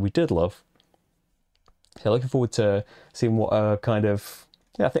Aeon's End we did love. Yeah, looking forward to seeing what kind of...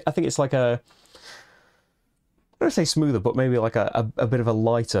 Yeah, I think it's like a... I don't say smoother, but maybe like a bit of a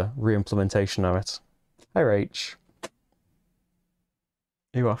lighter re-implementation of it. Hi, Rach.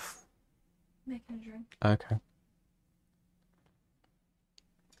 Are you off? Making a drink. Okay.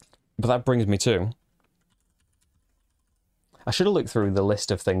 But that brings me to... I should have looked through the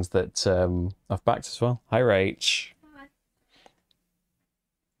list of things that I've backed as well. Hi, Rach. Hi.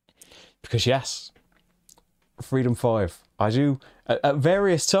 Because yes, Freedom 5. I do, at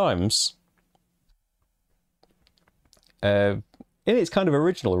various times, in its kind of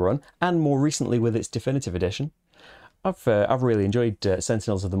original run, and more recently with its definitive edition, I've really enjoyed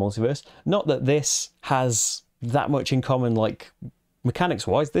Sentinels of the Multiverse. Not that this has that much in common, like,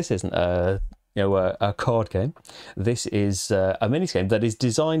 mechanics-wise. This isn't a card game. This is a mini-game that is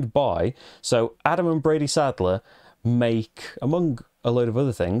designed by... So Adam and Brady Sadler make, among a load of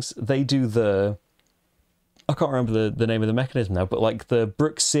other things, they do the... I can't remember the name of the mechanism now, but like the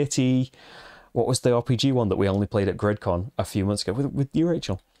Brook City... What was the RPG one that we only played at GridCon a few months ago with you,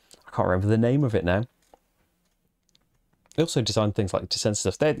 Rachel? I can't remember the name of it now. They also designed things like Descent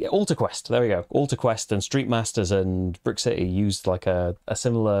stuff. Alter Quest, there we go. Alter Quest and Street Masters and Brook City used like a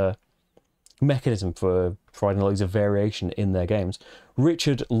similar mechanism for providing loads of variation in their games.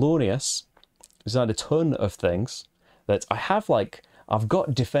 Richard Launius designed a ton of things that I have, like, I've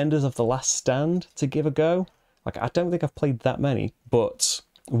got Defenders of the Last Stand to give a go. Like, I don't think I've played that many, but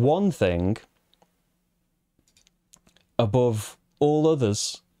one thing above all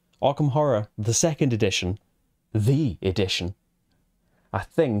others, Arkham Horror, the second edition, the edition. I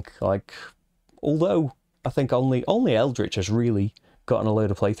think, like, although I think only Eldritch has really gotten a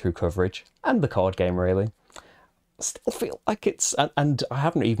load of playthrough coverage, and the card game really, I still feel like it's, and I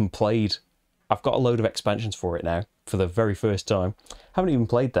haven't even played, I've got a load of expansions for it now, for the very first time. Haven't even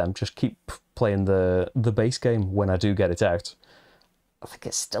played them, just keep playing the base game when I do get it out. I think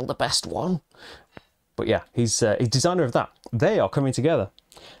it's still the best one. But yeah, he's designer of that. They are coming together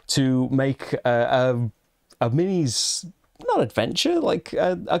to make a minis, not adventure, like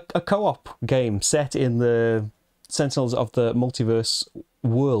a co-op game set in the Sentinels of the Multiverse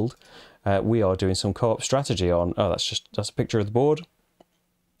world, we are doing some co-op strategy on... Oh, that's a picture of the board.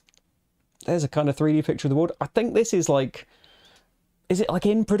 There's a kind of 3D picture of the board. I think this is like... Is it like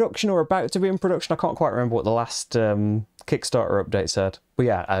in production or about to be in production? I can't quite remember what the last Kickstarter update said. But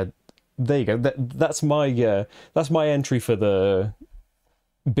yeah, there you go. That's my entry for the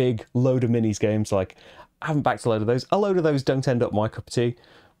big load of minis games. Like, I haven't backed a load of those. A load of those don't end up my cup of tea,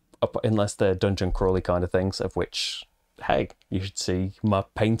 unless they're dungeon crawly kind of things, of which, hey, you should see my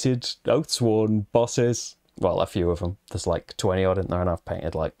painted Oathsworn bosses. Well, a few of them. There's like 20 odd in there, and I've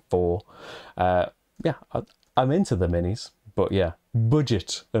painted like 4. Yeah, I'm into the minis. But yeah,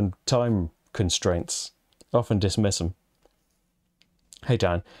 budget and time constraints often dismiss them. Hey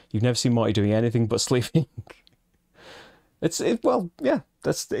Dan, you've never seen Marty doing anything but sleeping. Well, yeah,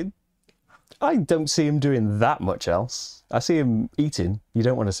 that's it. I don't see him doing that much else. I see him eating. You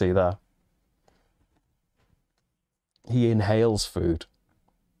don't want to see that. He inhales food.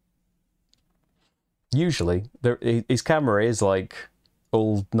 Usually, his camera is like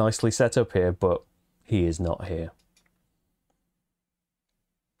all nicely set up here, but he is not here.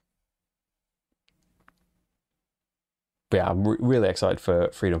 But yeah, I'm really excited for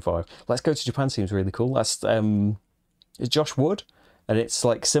Freedom 5. Let's Go to Japan seems really cool. That's it's Josh Wood, and it's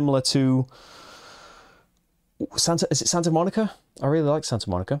like similar to Is it Santa Monica? I really like Santa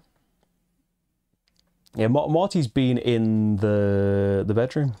Monica. Yeah, Marty's been in the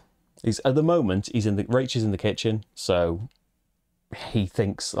bedroom. He's at the moment. Rach is in the kitchen, so he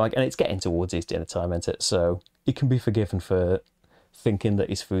thinks like, and it's getting towards his dinner time, isn't it? So he can be forgiven for thinking that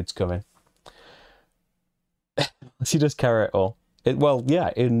his food's coming. He does carry it all. Well,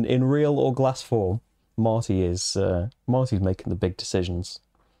 yeah, in real or glass form, Marty's making the big decisions.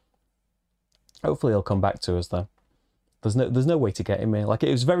 Hopefully he'll come back to us though. There's no way to get him here. Like,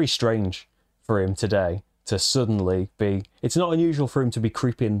 it was very strange for him today to suddenly be... It's not unusual for him to be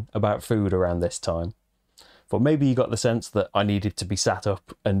creeping about food around this time. But maybe he got the sense that I needed to be sat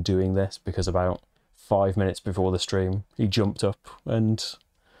up and doing this, because about 5 minutes before the stream, he jumped up and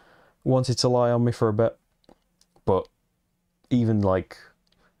wanted to lie on me for a bit. But even like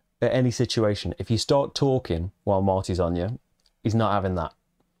at any situation, if you start talking while Marty's on you, he's not having that.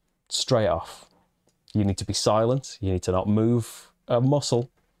 Straight off. You need to be silent. You need to not move a muscle,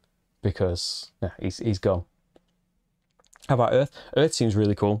 because yeah, he's gone. How about Earth? Earth seems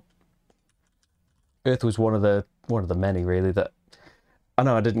really cool. Earth was one of the many really that I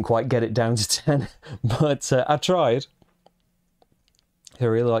know I didn't quite get it down to 10, but I tried. I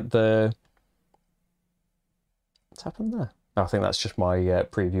really like the... What's happened there? I think that's just my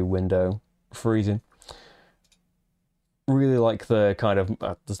preview window freezing. Really like the kind of...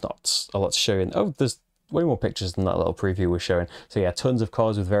 there's not a lot to show in... Oh, there's way more pictures than that little preview was showing. So yeah, tons of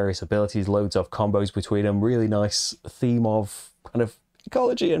cards with various abilities, loads of combos between them. Really nice theme of kind of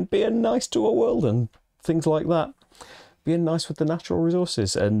ecology and being nice to a world and things like that. Being nice with the natural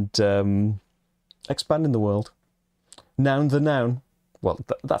resources and expanding the world. Noun the noun. Well,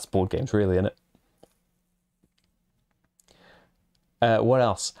 that's board games really, isn't it? What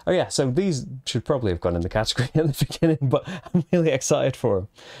else? Oh yeah, so these should probably have gone in the category at the beginning, but I'm really excited for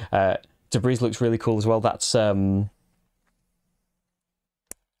them. Debris looks really cool as well. That's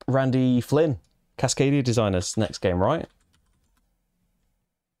Randy Flynn, Cascadia Designers' next game, right?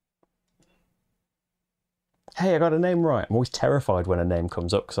 Hey, I got a name right. I'm always terrified when a name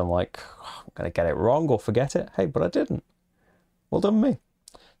comes up because I'm like, oh, I'm going to get it wrong or forget it. Hey, but I didn't. Well done, me.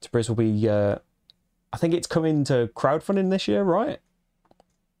 Debris will be... I think it's coming to crowdfunding this year, right?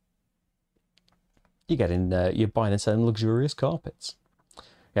 You're buying and selling luxurious carpets.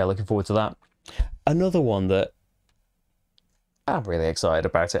 Yeah, looking forward to that. Another one that I'm really excited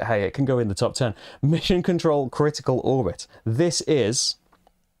about it. Hey, it can go in the top 10. Mission Control Critical Orbit. This is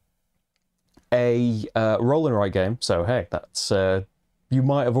a roll and write game. So, hey, that's... you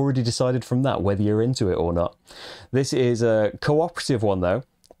might have already decided from that whether you're into it or not. This is a cooperative one, though,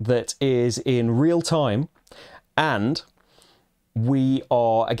 that is in real time, and we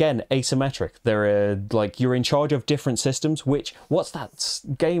are, again, asymmetric. There are, like, you're in charge of different systems, which, what's that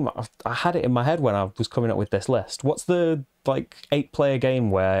game? I had it in my head when I was coming up with this list. What's the, like, 8-player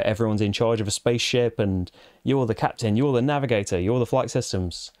game where everyone's in charge of a spaceship and you're the captain, you're the navigator, you're the flight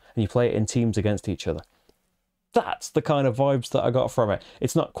systems, and you play it in teams against each other? That's the kind of vibes that I got from it.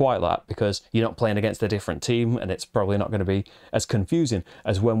 It's not quite that, because you're not playing against a different team, and it's probably not going to be as confusing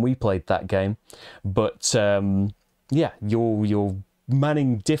as when we played that game. But yeah, you're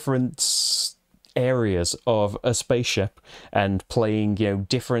manning different areas of a spaceship and playing, you know,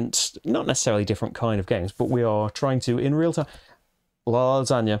 different, not necessarily different kind of games, but we are trying to, in real time...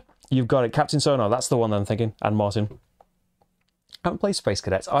 Lasagna, you've got it. Captain Sonar, that's the one I'm thinking, and Martin. I haven't played Space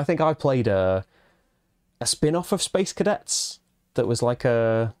Cadets. I think I played a spin-off of Space Cadets that was like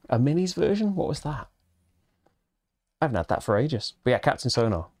a minis version. What was that? I haven't had that for ages. But yeah, Captain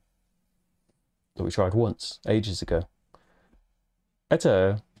Sonar. That we tried once, ages ago.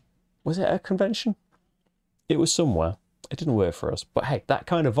 Was it a convention? It was somewhere. It didn't work for us. But hey, that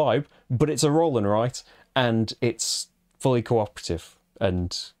kind of vibe, but it's a roll and write, and it's fully cooperative.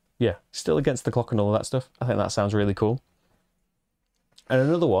 And yeah, still against the clock and all that stuff. I think that sounds really cool. And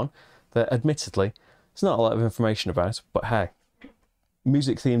another one that admittedly, there's not a lot of information about, but hey,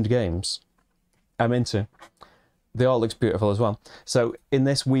 music-themed games I'm into. The art looks beautiful as well. So in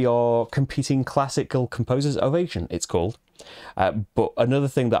this, we are competing classical composers ovation, it's called. But another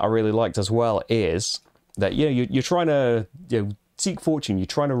thing that I really liked as well is that you're trying to seek fortune. You're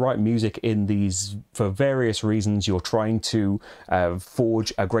trying to write music in these for various reasons. You're trying to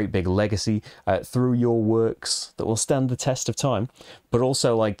forge a great big legacy through your works that will stand the test of time. But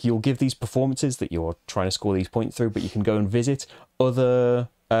also, like, you'll give these performances that you're trying to score these points through. But you can go and visit other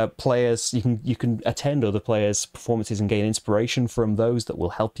players. You can attend other players' performances and gain inspiration from those that will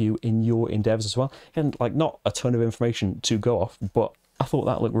help you in your endeavors as well. And like, not a ton of information to go off, but I thought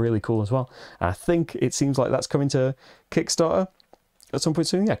that looked really cool as well. And I think it seems like that's coming to Kickstarter at some point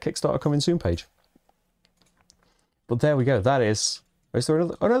soon. Yeah, Kickstarter coming soon page. But there we go. That is there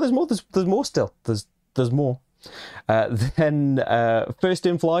another? Oh no, there's more. There's more still. There's more. Then First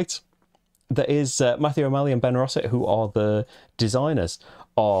in Flight. That is Matthew O'Malley and Ben Rossett, who are the designers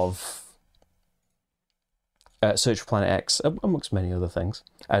of Search for Planet X, amongst many other things,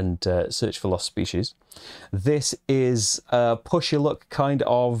 and Search for Lost Species. This is a push your luck kind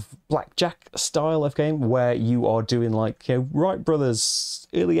of blackjack style of game where you are doing like Wright Brothers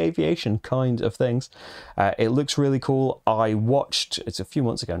early aviation kind of things. It looks really cool. I watched, it's a few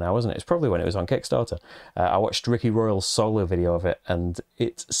months ago now, wasn't it? It's probably when it was on Kickstarter. I watched Ricky Royal's solo video of it, and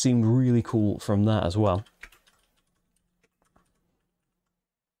it seemed really cool from that as well.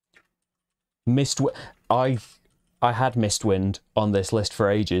 I had Mistwind on this list for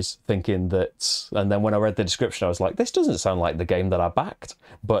ages, thinking that, and then when I read the description, I was like, this doesn't sound like the game that I backed.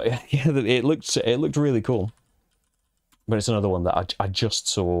 But yeah, it looked really cool. But it's another one that I just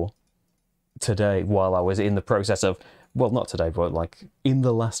saw today while I was in the process of, well, not today, but like in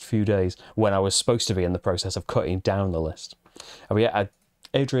the last few days when I was supposed to be in the process of cutting down the list. And yeah,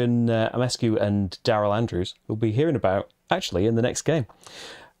 Adrian Amescu and Daryl Andrews will be hearing about actually in the next game.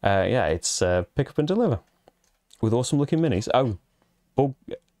 Yeah, it's pick up and deliver with awesome looking minis. Oh,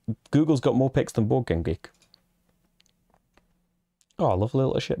 Google's got more picks than Board Game Geek. Oh, I love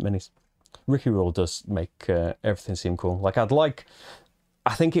little shit minis. Ricky Roll does make everything seem cool. Like I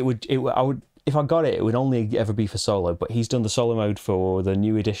think I would, if I got it, it would only ever be for solo, but he's done the solo mode for the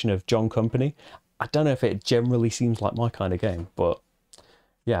new edition of John Company. I don't know if it generally seems like my kind of game, but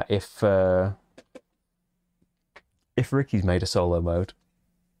yeah, if Ricky's made a solo mode,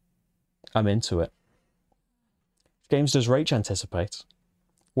 I'm into it. Games does Rach anticipate?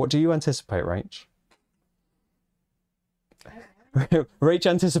 What do you anticipate, Rach? Rach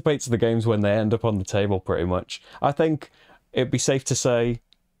anticipates the games when they end up on the table, pretty much. I think it'd be safe to say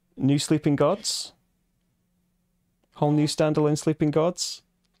new Sleeping Gods, whole new standalone Sleeping Gods,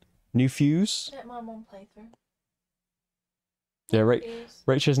 new Fuse. I don't mind one playthrough. Yeah,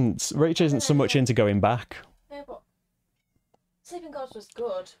 Rach isn't so much into going back. No, but Sleeping Gods was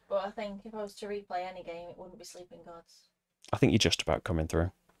good, but I think if I was to replay any game, it wouldn't be Sleeping Gods. I think you're just about coming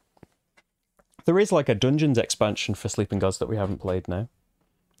through. There is like a Dungeons expansion for Sleeping Gods that we haven't played now,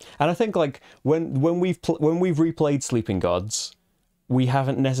 and I think like when we've replayed Sleeping Gods, we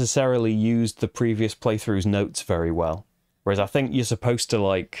haven't necessarily used the previous playthroughs' notes very well. Whereas I think you're supposed to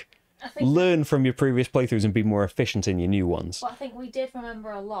like learn from your previous playthroughs and be more efficient in your new ones. Well, I think we did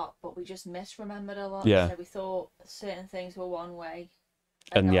remember a lot, but we just misremembered a lot. Yeah. So we thought certain things were one way.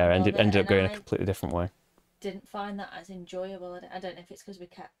 And yeah, ended up going a completely different way. Didn't find that as enjoyable. I don't know if it's because we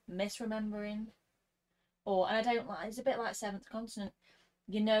kept misremembering, and I don't like. It's a bit like Seventh Continent.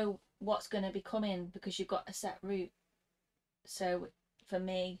 You know what's going to be coming because you've got a set route. So for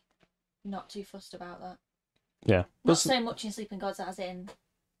me, not too fussed about that. Yeah. Not so much in Sleeping Gods as in.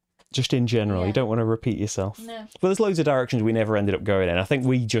 Just in general, Yeah. You don't want to repeat yourself. No. But there's loads of directions we never ended up going in. I think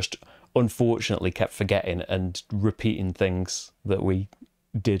we just unfortunately kept forgetting and repeating things that we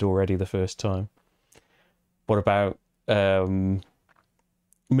did already the first time. What about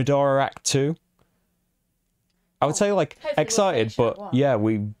Medora Act 2? I would say like excited, but yeah,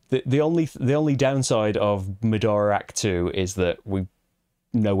 the only downside of Medora Act 2 is that we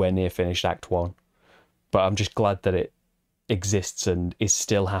nowhere near finished Act 1. But I'm just glad that it exists and is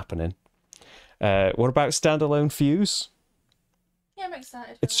still happening. What about standalone Fuse? Yeah, I'm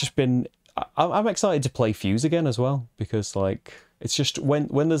excited. It's just been. I'm excited to play Fuse again as well, because like it's just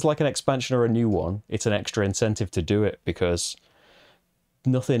when there's like an expansion or a new one, it's an extra incentive to do it, because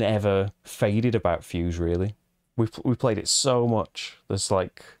nothing ever faded about Fuse really. We played it so much. There's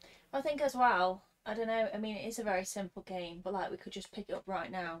like. I think as well. I don't know. I mean, it is a very simple game, but like we could just pick it up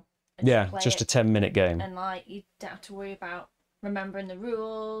right now. And Yeah, play just it, a 10-minute game. and like you don't have to worry about remembering the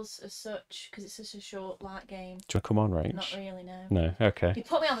rules as such, because it's such a short like game. Do you come on, Rach? Not really, no. No, okay. You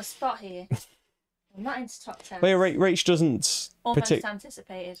put me on the spot here. I'm not into top 10. Well, yeah, Rach doesn't. Almost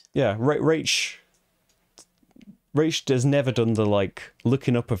anticipated. Yeah, Rach has never done the like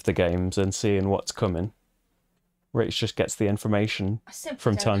looking up of the games and seeing what's coming. Rach just gets the information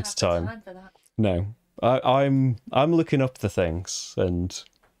from time to time. Time for that. No, I'm looking up the things and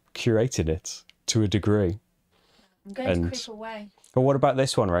curating it to a degree. I'm going to creep away. But what about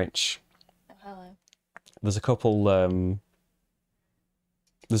this one, Rach? Oh, hello. There's a couple.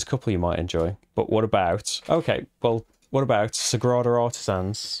 There's a couple you might enjoy. But what about? Okay, well, what about Sagrada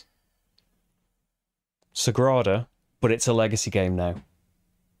Artisans? Sagrada, but it's a legacy game now.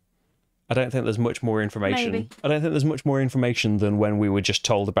 I don't think there's much more information. Maybe. I don't think there's much more information than when we were just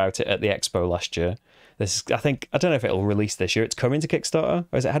told about it at the expo last year. I don't know if it'll release this year. It's coming to Kickstarter. Or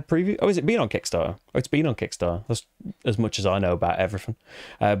has it had preview? Oh, has it been on Kickstarter? Oh, it's been on Kickstarter. That's as much as I know about everything.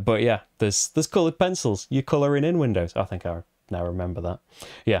 But yeah, there's coloured pencils. You're colouring in windows. I think I now remember that.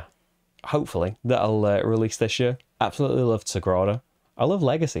 Yeah, hopefully that'll release this year. Absolutely loved Sagrada. I love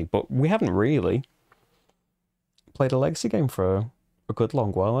Legacy, but we haven't really played a Legacy game for a good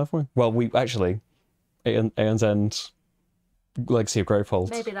long while, have we? Well, we actually, Aeon's End, Legacy of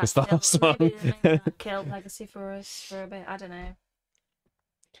Gravehold. Maybe that's the last one. Maybe that killed Legacy for us for a bit. I don't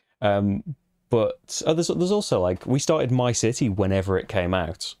know. But there's also like we started My City whenever it came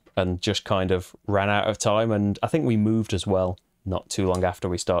out and just kind of ran out of time, and I think we moved as well not too long after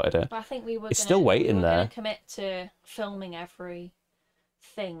we started it. But I think we were. Still waiting there. Commit to filming every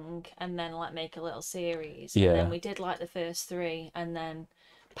thing and then like make a little series. Yeah. And then we did like the first 3 and then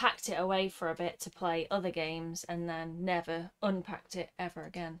packed it away for a bit to play other games and then never unpacked it ever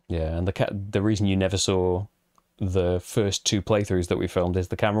again. Yeah, and the reason you never saw the first 2 playthroughs that we filmed is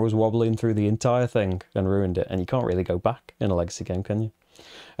the camera was wobbling through the entire thing and ruined it, and you can't really go back in a Legacy game, can you?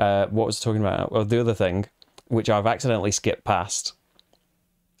 What was I talking about? Well, the other thing, which I've accidentally skipped past,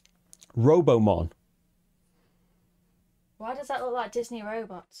 Robomon. Why does that look like Disney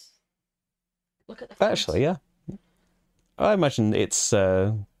robots? Look at the front. Actually, yeah. I imagine it's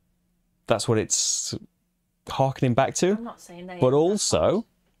that's what it's harkening back to. I'm not saying they. But also,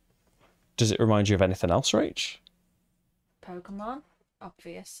 does it remind you of anything else, Rach? Pokemon,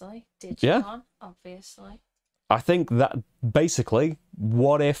 obviously. Digimon, Yeah. obviously. I think that basically,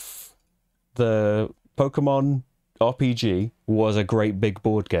 what if the Pokemon RPG was a great big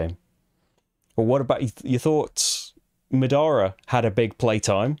board game? Or what about you thought Midara had a big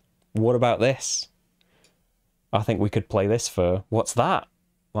playtime? What about this? I think we could play this for what's that?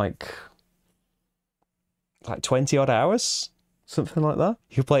 Like 20 odd hours? Something like that.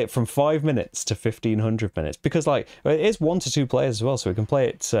 You can play it from 5 minutes to 1500 minutes, because like it is 1 to 2 players as well, so we can play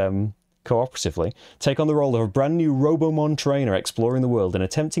it cooperatively. Take on the role of a brand new Robomon trainer exploring the world and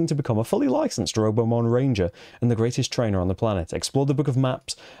attempting to become a fully licensed Robomon ranger and the greatest trainer on the planet. Explore the book of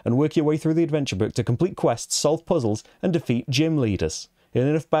maps and work your way through the adventure book to complete quests, solve puzzles, and defeat gym leaders. Earn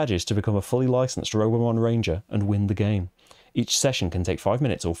enough badges to become a fully licensed Robomon ranger and win the game. Each session can take 5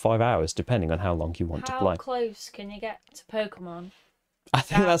 minutes or 5 hours, depending on how long you want to play. How close can you get to Pokemon? I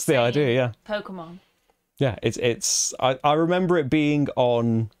think that's the idea, yeah. Pokemon. Yeah, it's. I remember it being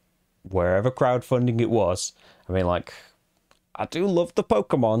on wherever crowdfunding it was. I mean, like, I do love the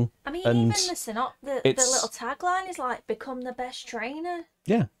Pokemon. I mean, and even the little tagline is like, become the best trainer.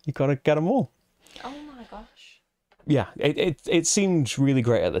 Yeah, you gotta get them all. Oh my gosh. Yeah, it seemed really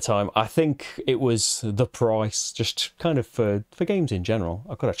great at the time. I think it was the price, just kind of for games in general.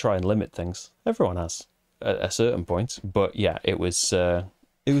 I've got to try and limit things. Everyone has at a certain point, but yeah, it was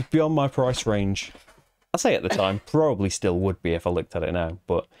beyond my price range. I say at the time, probably still would be if I looked at it now.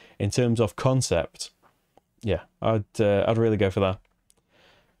 But in terms of concept, yeah, I'd really go for that.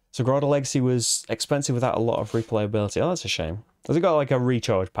 Sagrada Legacy was expensive without a lot of replayability. Oh, that's a shame. Has it got like a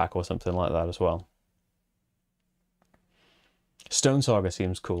recharge pack or something like that as well? Stone Saga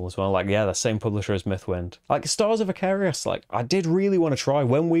seems cool as well. Like, yeah, the same publisher as Mythwind. Like, Stars of Icarius, like, I did really want to try.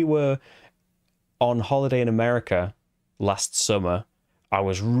 When we were on holiday in America last summer, I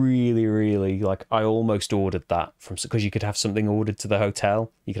was really, really, like, I almost ordered that because you could have something ordered to the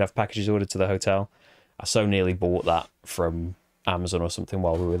hotel. You could have packages ordered to the hotel. I so nearly bought that from Amazon or something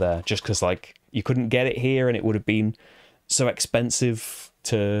while we were there, just because, like, you couldn't get it here and it would have been so expensive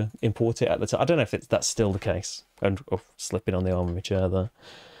to import it at the time. I don't know if that's still the case. And slipping on the arm of my chair there.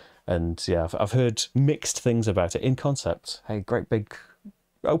 And yeah, I've heard mixed things about it. In concept, hey, great big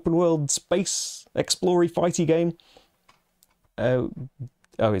open world space explory fighty game.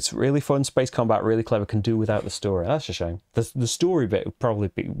 It's really fun. Space combat, really clever. Can do without the story. That's a shame. The story bit would probably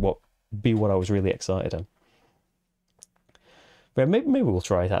be what I was really excited in. But maybe we'll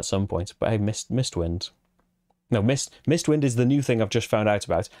try it at some point. But hey, Mistwind. No, Mistwind is the new thing I've just found out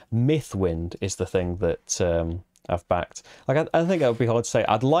about. Mythwind is the thing that I've backed. Like I think it would be hard to say.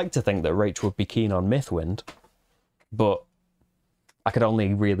 I'd like to think that Rach would be keen on Mythwind, but I could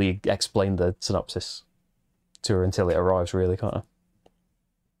only really explain the synopsis to her until it arrives, really, can't I?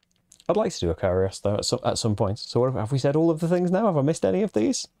 I'd like to do a Carios, though, at some point. So have we said all of the things now? Have I missed any of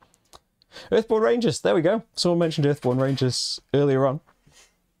these? Earthborn Rangers, there we go. Someone mentioned Earthborn Rangers earlier on.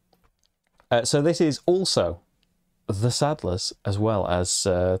 So this is also the Sadlers, as well as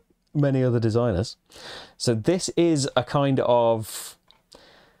many other designers. So this is a kind of...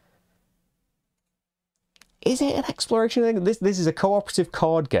 Is it an exploration thing? This is a cooperative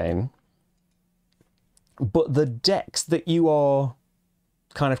card game, but the decks that you are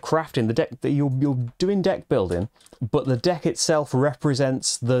kind of crafting, the deck that you're doing deck building, but the deck itself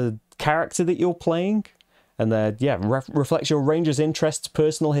represents the character that you're playing, and reflects your ranger's interests,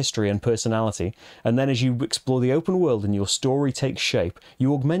 personal history, and personality. And then as you explore the open world and your story takes shape,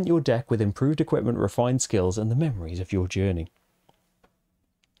 you augment your deck with improved equipment, refined skills, and the memories of your journey.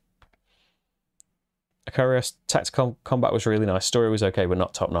 Acarios tactical combat was really nice. Story was okay, but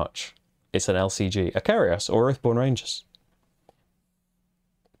not top notch. It's an LCG. Acarios or Earthborn Rangers.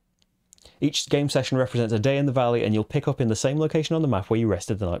 Each game session represents a day in the valley, and you'll pick up in the same location on the map where you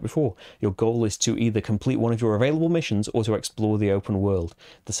rested the night before. Your goal is to either complete one of your available missions or to explore the open world.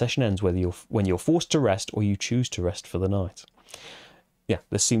 The session ends when you're forced to rest or you choose to rest for the night. Yeah,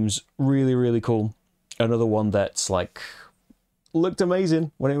 this seems really, really cool. Another one that's like looked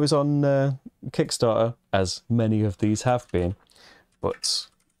amazing when it was on Kickstarter, as many of these have been, but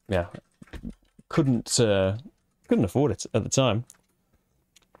yeah, couldn't afford it at the time.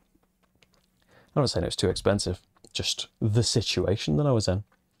 I'm not saying it was too expensive, just the situation that I was in.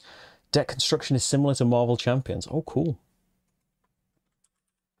 Deck construction is similar to Marvel Champions. Oh, cool.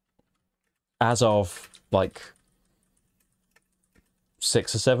 As of, like,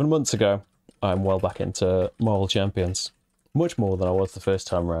 6 or 7 months ago, I'm well back into Marvel Champions. Much more than I was the first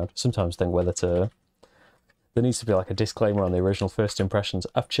time around. Sometimes think whether to... There needs to be, like, a disclaimer on the original first impressions.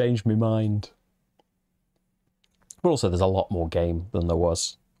 I've changed my mind. But also, there's a lot more game than there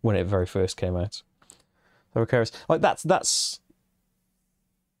was when it very first came out. So Acarios, like that's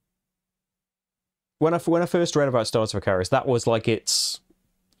when I first read about Stars of Acarios, that was like its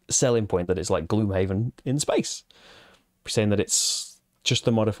selling point, that it's like Gloomhaven in space. Saying that it's just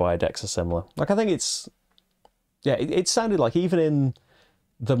the modifier decks are similar. Like I think it's it sounded like even in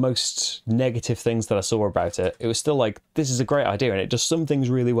the most negative things that I saw about it, it was still like this is a great idea and it does some things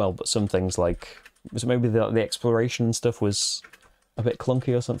really well, but some things like maybe the exploration and stuff was a bit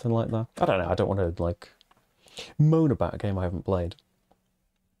clunky or something like that. I don't know. I don't want to like moan about a game I haven't played.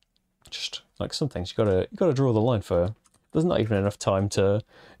 Just like some things you gotta draw the line for. There's not even enough time to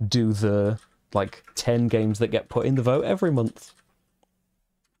do the like 10 games that get put in the vote every month.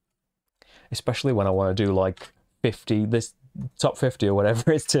 Especially when I want to do like 50, this top 50 or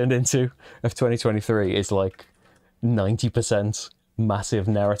whatever it's turned into of 2023 is like 90% massive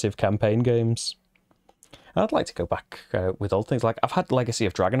narrative campaign games. I'd like to go back with old things. Like, I've had Legacy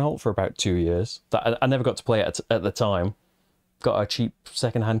of Dragonholt for about 2 years. I never got to play it at the time. Got a cheap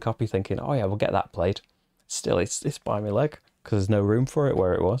second-hand copy thinking, oh yeah, we'll get that played. Still, it's by my leg, because there's no room for it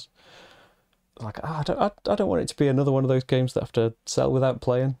where it was. Like, I don't want it to be another one of those games that I have to sell without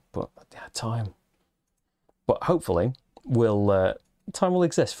playing. But, yeah, time. But hopefully, time will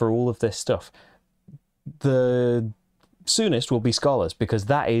exist for all of this stuff. The soonest will be Scholars, because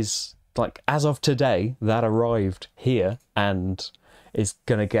that is... like, as of today, that arrived here and is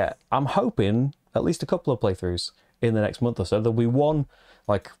going to get, I'm hoping, at least a couple of playthroughs in the next month or so. There'll be one,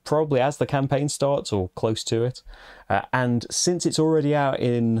 like, probably as the campaign starts or close to it. And since it's already out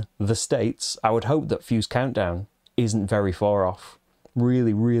in the States, I would hope that Fuse Countdown isn't very far off.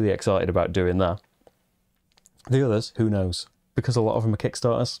 Really, really excited about doing that. The others, who knows? Because a lot of them are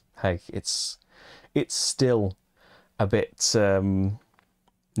Kickstarters. Hey, it's still a bit...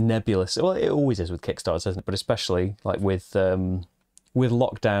 nebulous. Well, it always is with Kickstarters, isn't it? But especially like with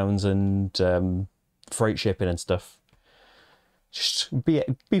lockdowns and freight shipping and stuff. Just be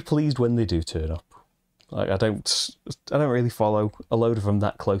pleased when they do turn up. Like I don't really follow a load of them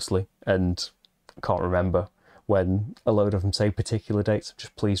that closely, and can't remember when a load of them say particular dates. I'm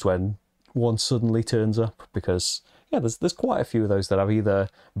just pleased when one suddenly turns up, because yeah, there's quite a few of those that I've either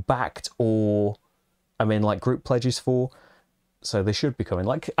backed or I'm in like group pledges for, so they should be coming.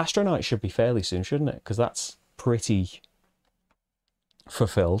 Like Astronaut should be fairly soon, shouldn't it? Because that's pretty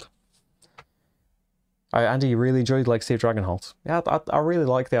fulfilled. Andy, you really enjoyed Legacy of Dragonholt. Yeah, I really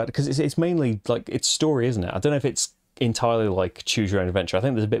like that, because it's mainly like it's story, isn't it? I don't know if it's entirely like choose your own adventure. I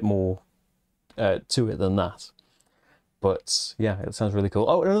think there's a bit more to it than that. But yeah, it sounds really cool.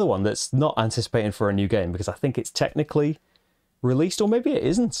 Oh, another one that's not anticipating for a new game, because I think it's technically released, or maybe it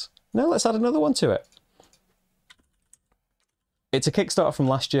isn't. No, let's add another one to it. It's a Kickstarter from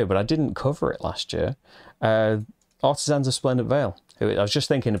last year, but I didn't cover it last year. Artisans of Splendid Vale. I was just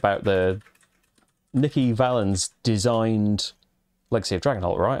thinking about the Nikki Valens designed Legacy of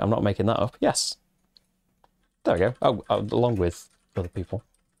Dragonholt, right? I'm not making that up. Yes. There we go. Oh, along with other people.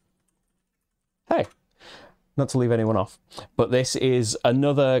 Hey, not to leave anyone off, but this is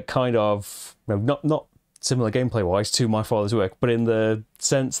another kind of, not similar gameplay-wise to My Father's Work, but in the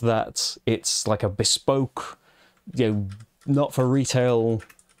sense that it's like a bespoke, not for retail,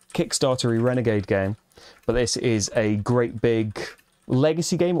 Kickstarter-y Renegade game. But this is a great big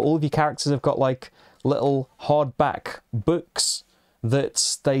legacy game. All of your characters have got like little hardback books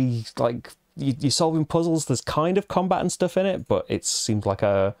that they like. You're solving puzzles. There's kind of combat and stuff in it, but it seems like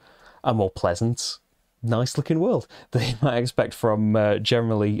a more pleasant, nice-looking world than you might expect from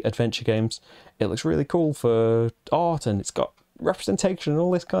generally adventure games. It looks really cool for art, and it's got representation and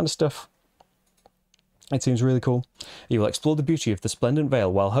all this kind of stuff. It seems really cool. You will explore the beauty of the Splendid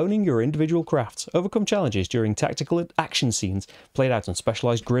Vale while honing your individual crafts, overcome challenges during tactical action scenes played out on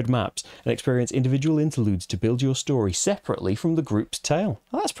specialised grid maps, and experience individual interludes to build your story separately from the group's tale.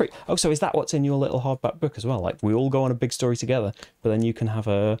 Oh, that's pretty... Oh, so is that what's in your little hardback book as well? Like, we all go on a big story together, but then you can have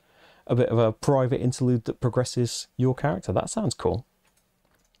a bit of a private interlude that progresses your character. That sounds cool.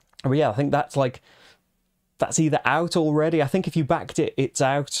 But yeah, I think that's like... That's either out already. I think if you backed it, it's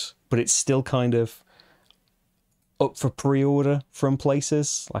out, but it's still kind of up for pre-order from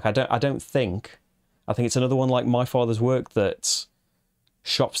places. Like I think it's another one like My Father's Work that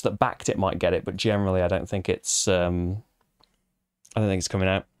shops that backed it might get it, but generally I don't think it's coming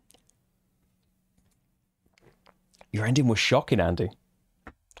out. Your ending was shocking, Andy.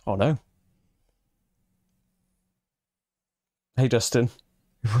 Oh no. Hey Dustin,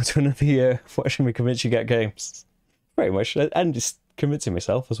 what's one of the watching me convince you get games? Very much, and just convincing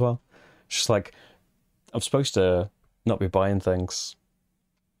myself as well. Just like, I'm supposed to not be buying things.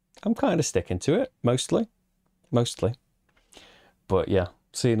 I'm kind of sticking to it, mostly. But yeah,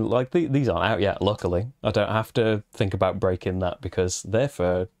 seeing like these aren't out yet, luckily. I don't have to think about breaking that, because they're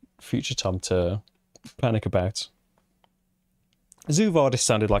for future Tom to panic about. Zoo Artist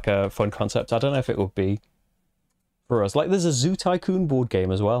sounded like a fun concept. I don't know if it would be for us. Like, there's a Zoo Tycoon board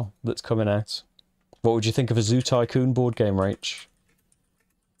game as well that's coming out. What would you think of a Zoo Tycoon board game, Rach?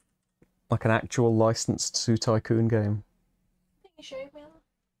 Like an actual licensed Zoo Tycoon game. I think you showed me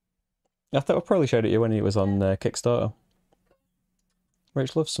I thought I probably showed it to you when it was on Kickstarter.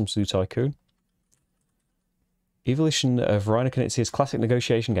 Rach loves some Zoo Tycoon. Evolution of Reiner Knizia's classic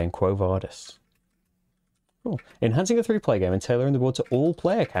negotiation game, Quo Vadis. Cool. Enhancing a 3-player game and tailoring the board to all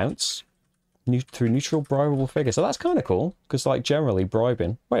player counts through neutral bribable figures. So that's kind of cool, because like generally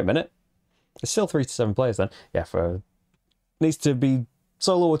bribing... Wait a minute. It's still 3 to 7 players then. Yeah, needs to be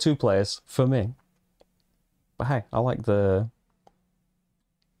solo or 2 players for me. But hey, I like the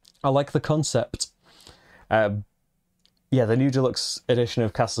concept. Yeah, the new deluxe edition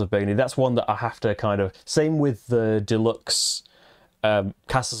of Castles of Burgundy, that's one that I have to kind of... Same with the deluxe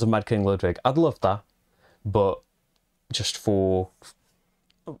Castles of Mad King Ludwig. I'd love that, but just for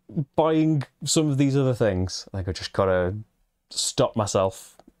buying some of these other things, I think I just gotta stop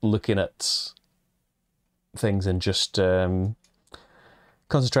myself looking at things and just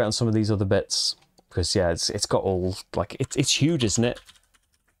concentrate on some of these other bits, because yeah, it's got all like it's huge, isn't it?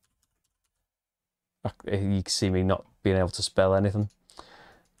 You can see me not being able to spell anything.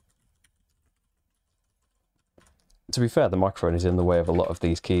 To be fair, the microphone is in the way of a lot of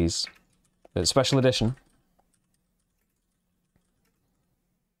these keys. It's special edition.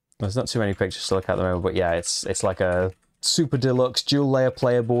 There's not too many pictures to look at the moment, but yeah, it's like a super deluxe dual layer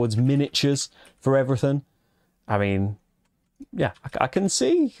player boards, miniatures for everything. I mean, yeah, I can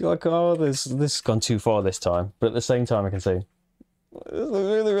see like, oh, this has gone too far this time, but at the same time, I can see this is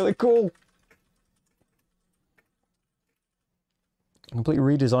really, really cool. Complete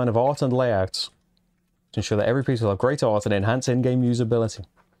redesign of art and layouts to ensure that every piece will have great art and enhance in-game usability.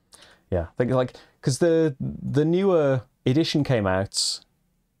 Yeah, I think like because the newer edition came out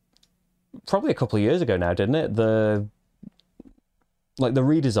probably a couple of years ago now, didn't it? The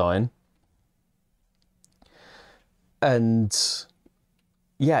redesign. And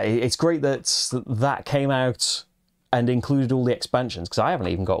yeah, it's great that that came out and included all the expansions, because I haven't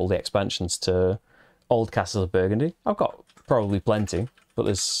even got all the expansions to Old Castles of Burgundy. I've got probably plenty, but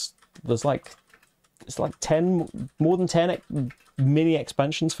there's like, it's like 10, more than 10 mini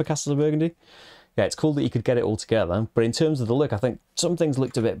expansions for Castles of Burgundy. Yeah, it's cool that you could get it all together, but in terms of the look, I think some things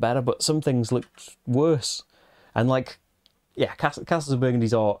looked a bit better, but some things looked worse. And like, yeah, Castles of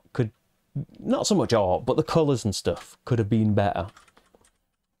Burgundy's art could, not so much art, but the colours and stuff could have been better.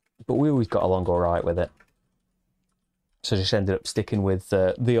 But we always got along all right with it. So just ended up sticking with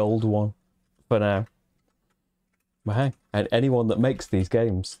the old one for now. But hey, and anyone that makes these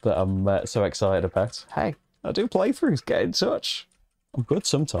games that I'm so excited about, hey, I do playthroughs, get in touch. I'm good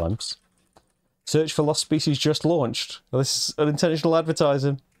sometimes. Search for Lost Species just launched. Well, this is unintentional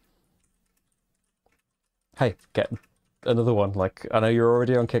advertising. Hey, get another one. Like, I know you're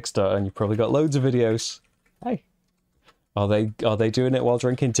already on Kickstarter and you've probably got loads of videos. Hey, are they doing it while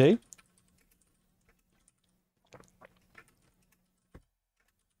drinking tea?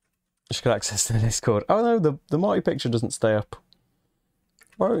 Just got access to the Discord. Oh no, the Marty picture doesn't stay up.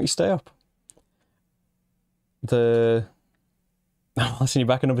 Why won't you stay up? Oh, listen, you're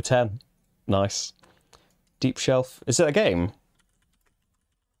back at number 10. Nice. Deep Shelf. Is it a game?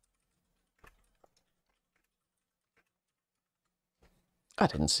 I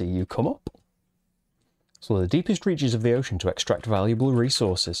didn't see you come up. So the deepest reaches of the ocean to extract valuable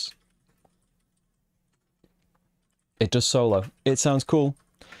resources. It does solo. It sounds cool.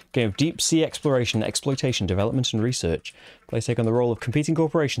 Game of deep sea exploration, exploitation, development and research. Players take on the role of competing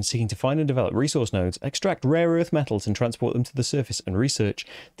corporations seeking to find and develop resource nodes, extract rare earth metals and transport them to the surface, and research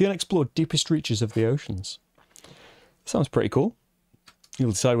the unexplored deepest reaches of the oceans. Sounds pretty cool.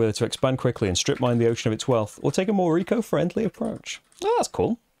 You'll decide whether to expand quickly and strip mine the ocean of its wealth, or take a more eco-friendly approach. Oh, that's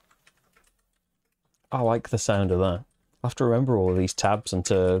cool. I like the sound of that. I have to remember all of these tabs and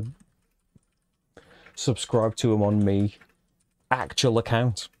to subscribe to them on me actual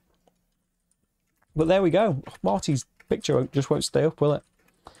account. But there we go. Marty's picture just won't stay up, will it?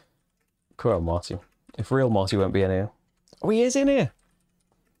 Come on, Marty. If real Marty won't be in here. Oh, he is in here!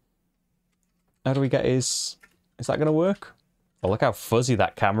 How do we get his... Is that going to work? Oh, look how fuzzy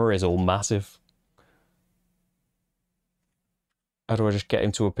that camera is, all massive. How do I just get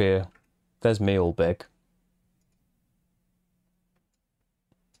him to appear? There's me all big.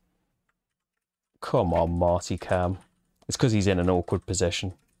 Come on, Marty Cam. It's because he's in an awkward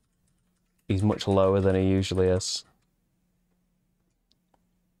position. He's much lower than he usually is.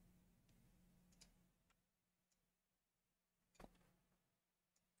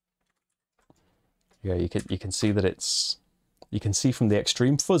 Yeah, you can see that it's... You can see from the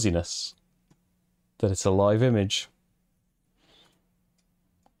extreme fuzziness that it's a live image.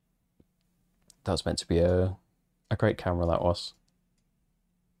 That was meant to be a great camera, that was.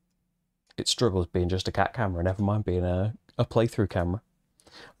 It struggles being just a cat camera, never mind being a playthrough camera.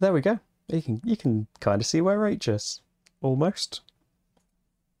 There we go. You can kind of see where Rach is. Almost.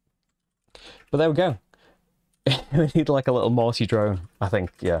 But there we go. We need like a little Marty drone, I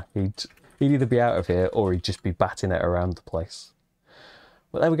think. Yeah, he'd either be out of here or he'd just be batting it around the place.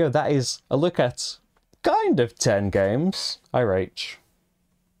 But there we go. That is a look at kind of 10 games. Hi, Rach.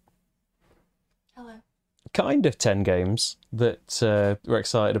 Hello. Kind of 10 games that we're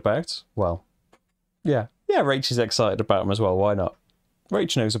excited about. Well, yeah, Rach is excited about them as well. Why not?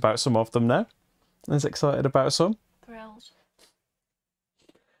 Rach knows about some of them now. And is excited about some. Thrilled.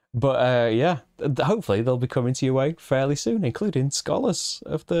 But yeah, hopefully they'll be coming to your way fairly soon, including Scholars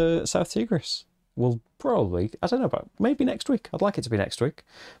of the South Tigris. We'll probably, I don't know about, maybe next week. I'd like it to be next week.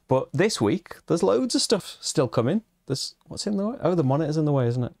 But this week, there's loads of stuff still coming. What's in the way? Oh, the monitor's in the way,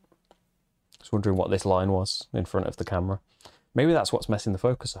 isn't it? I was wondering what this line was in front of the camera. Maybe that's what's messing the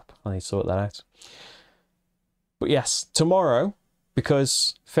focus up. I need to sort that out. But yes, tomorrow,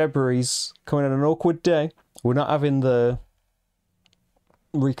 because February's coming on an awkward day, we're not having the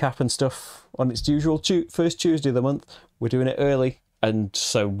recap and stuff on its usual first Tuesday of the month. We're doing it early, and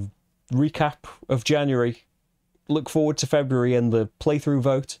so recap of January. Look forward to February and the playthrough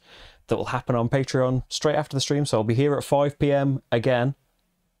vote that will happen on Patreon straight after the stream. So I'll be here at 5 PM again,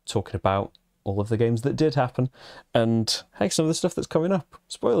 talking about all of the games that did happen, and hey, some of the stuff that's coming up.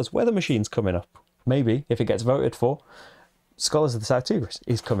 Spoilers, Weather Machine's coming up. Maybe, if it gets voted for, Scholars of the South Tigris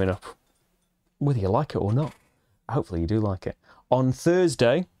is coming up. Whether you like it or not. Hopefully you do like it. On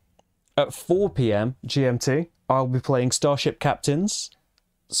Thursday, at 4 PM GMT, I'll be playing Starship Captains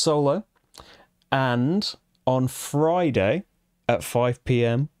solo. And on Friday, at 5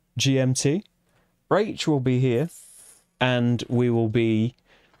 PM GMT. Rach will be here, and we will be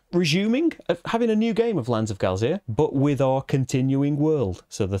resuming having a new game of Lands of Galzir, but with our continuing world.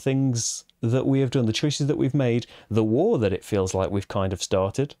 So the things that we have done, the choices that we've made, the war that it feels like we've kind of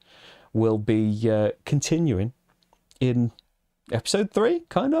started, will be continuing in episode 3,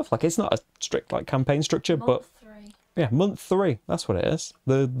 kind of. Like, it's not a strict like campaign structure, but yeah, month 3, that's what it is.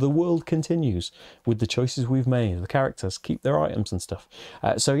 The world continues with the choices we've made. The characters keep their items and stuff.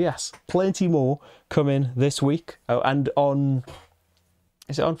 So yes, plenty more coming this week. Oh, and on...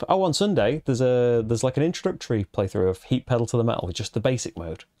 Is it on? Oh, on Sunday, there's like an introductory playthrough of Heat Pedal to the Metal with just the basic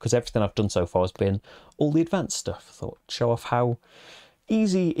mode, because everything I've done so far has been all the advanced stuff. I thought, show off how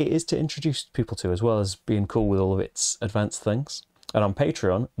easy it is to introduce people to, as well as being cool with all of its advanced things. And on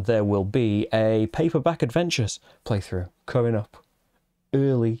Patreon, there will be a Paperback Adventures playthrough coming up.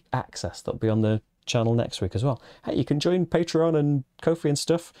 Early access. That'll be on the channel next week as well. Hey, you can join Patreon and Ko-fi and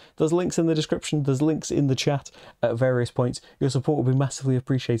stuff. There's links in the description. There's links in the chat at various points. Your support will be massively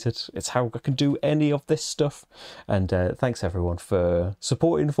appreciated. It's how I can do any of this stuff. And thanks everyone for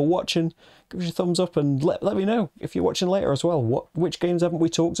supporting, for watching. Give us a thumbs up and let me know if you're watching later as well. Which games haven't we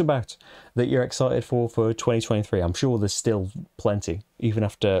talked about that you're excited for 2023? I'm sure there's still plenty, even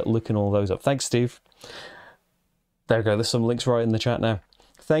after looking all those up. Thanks, Steve. There we go. There's some links right in the chat now.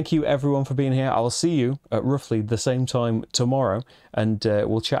 Thank you everyone for being here. I'll see you at roughly the same time tomorrow, and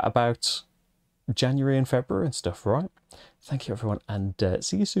we'll chat about January and February and stuff, right? Thank you everyone, and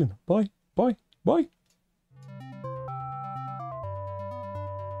see you soon. Bye, bye, bye.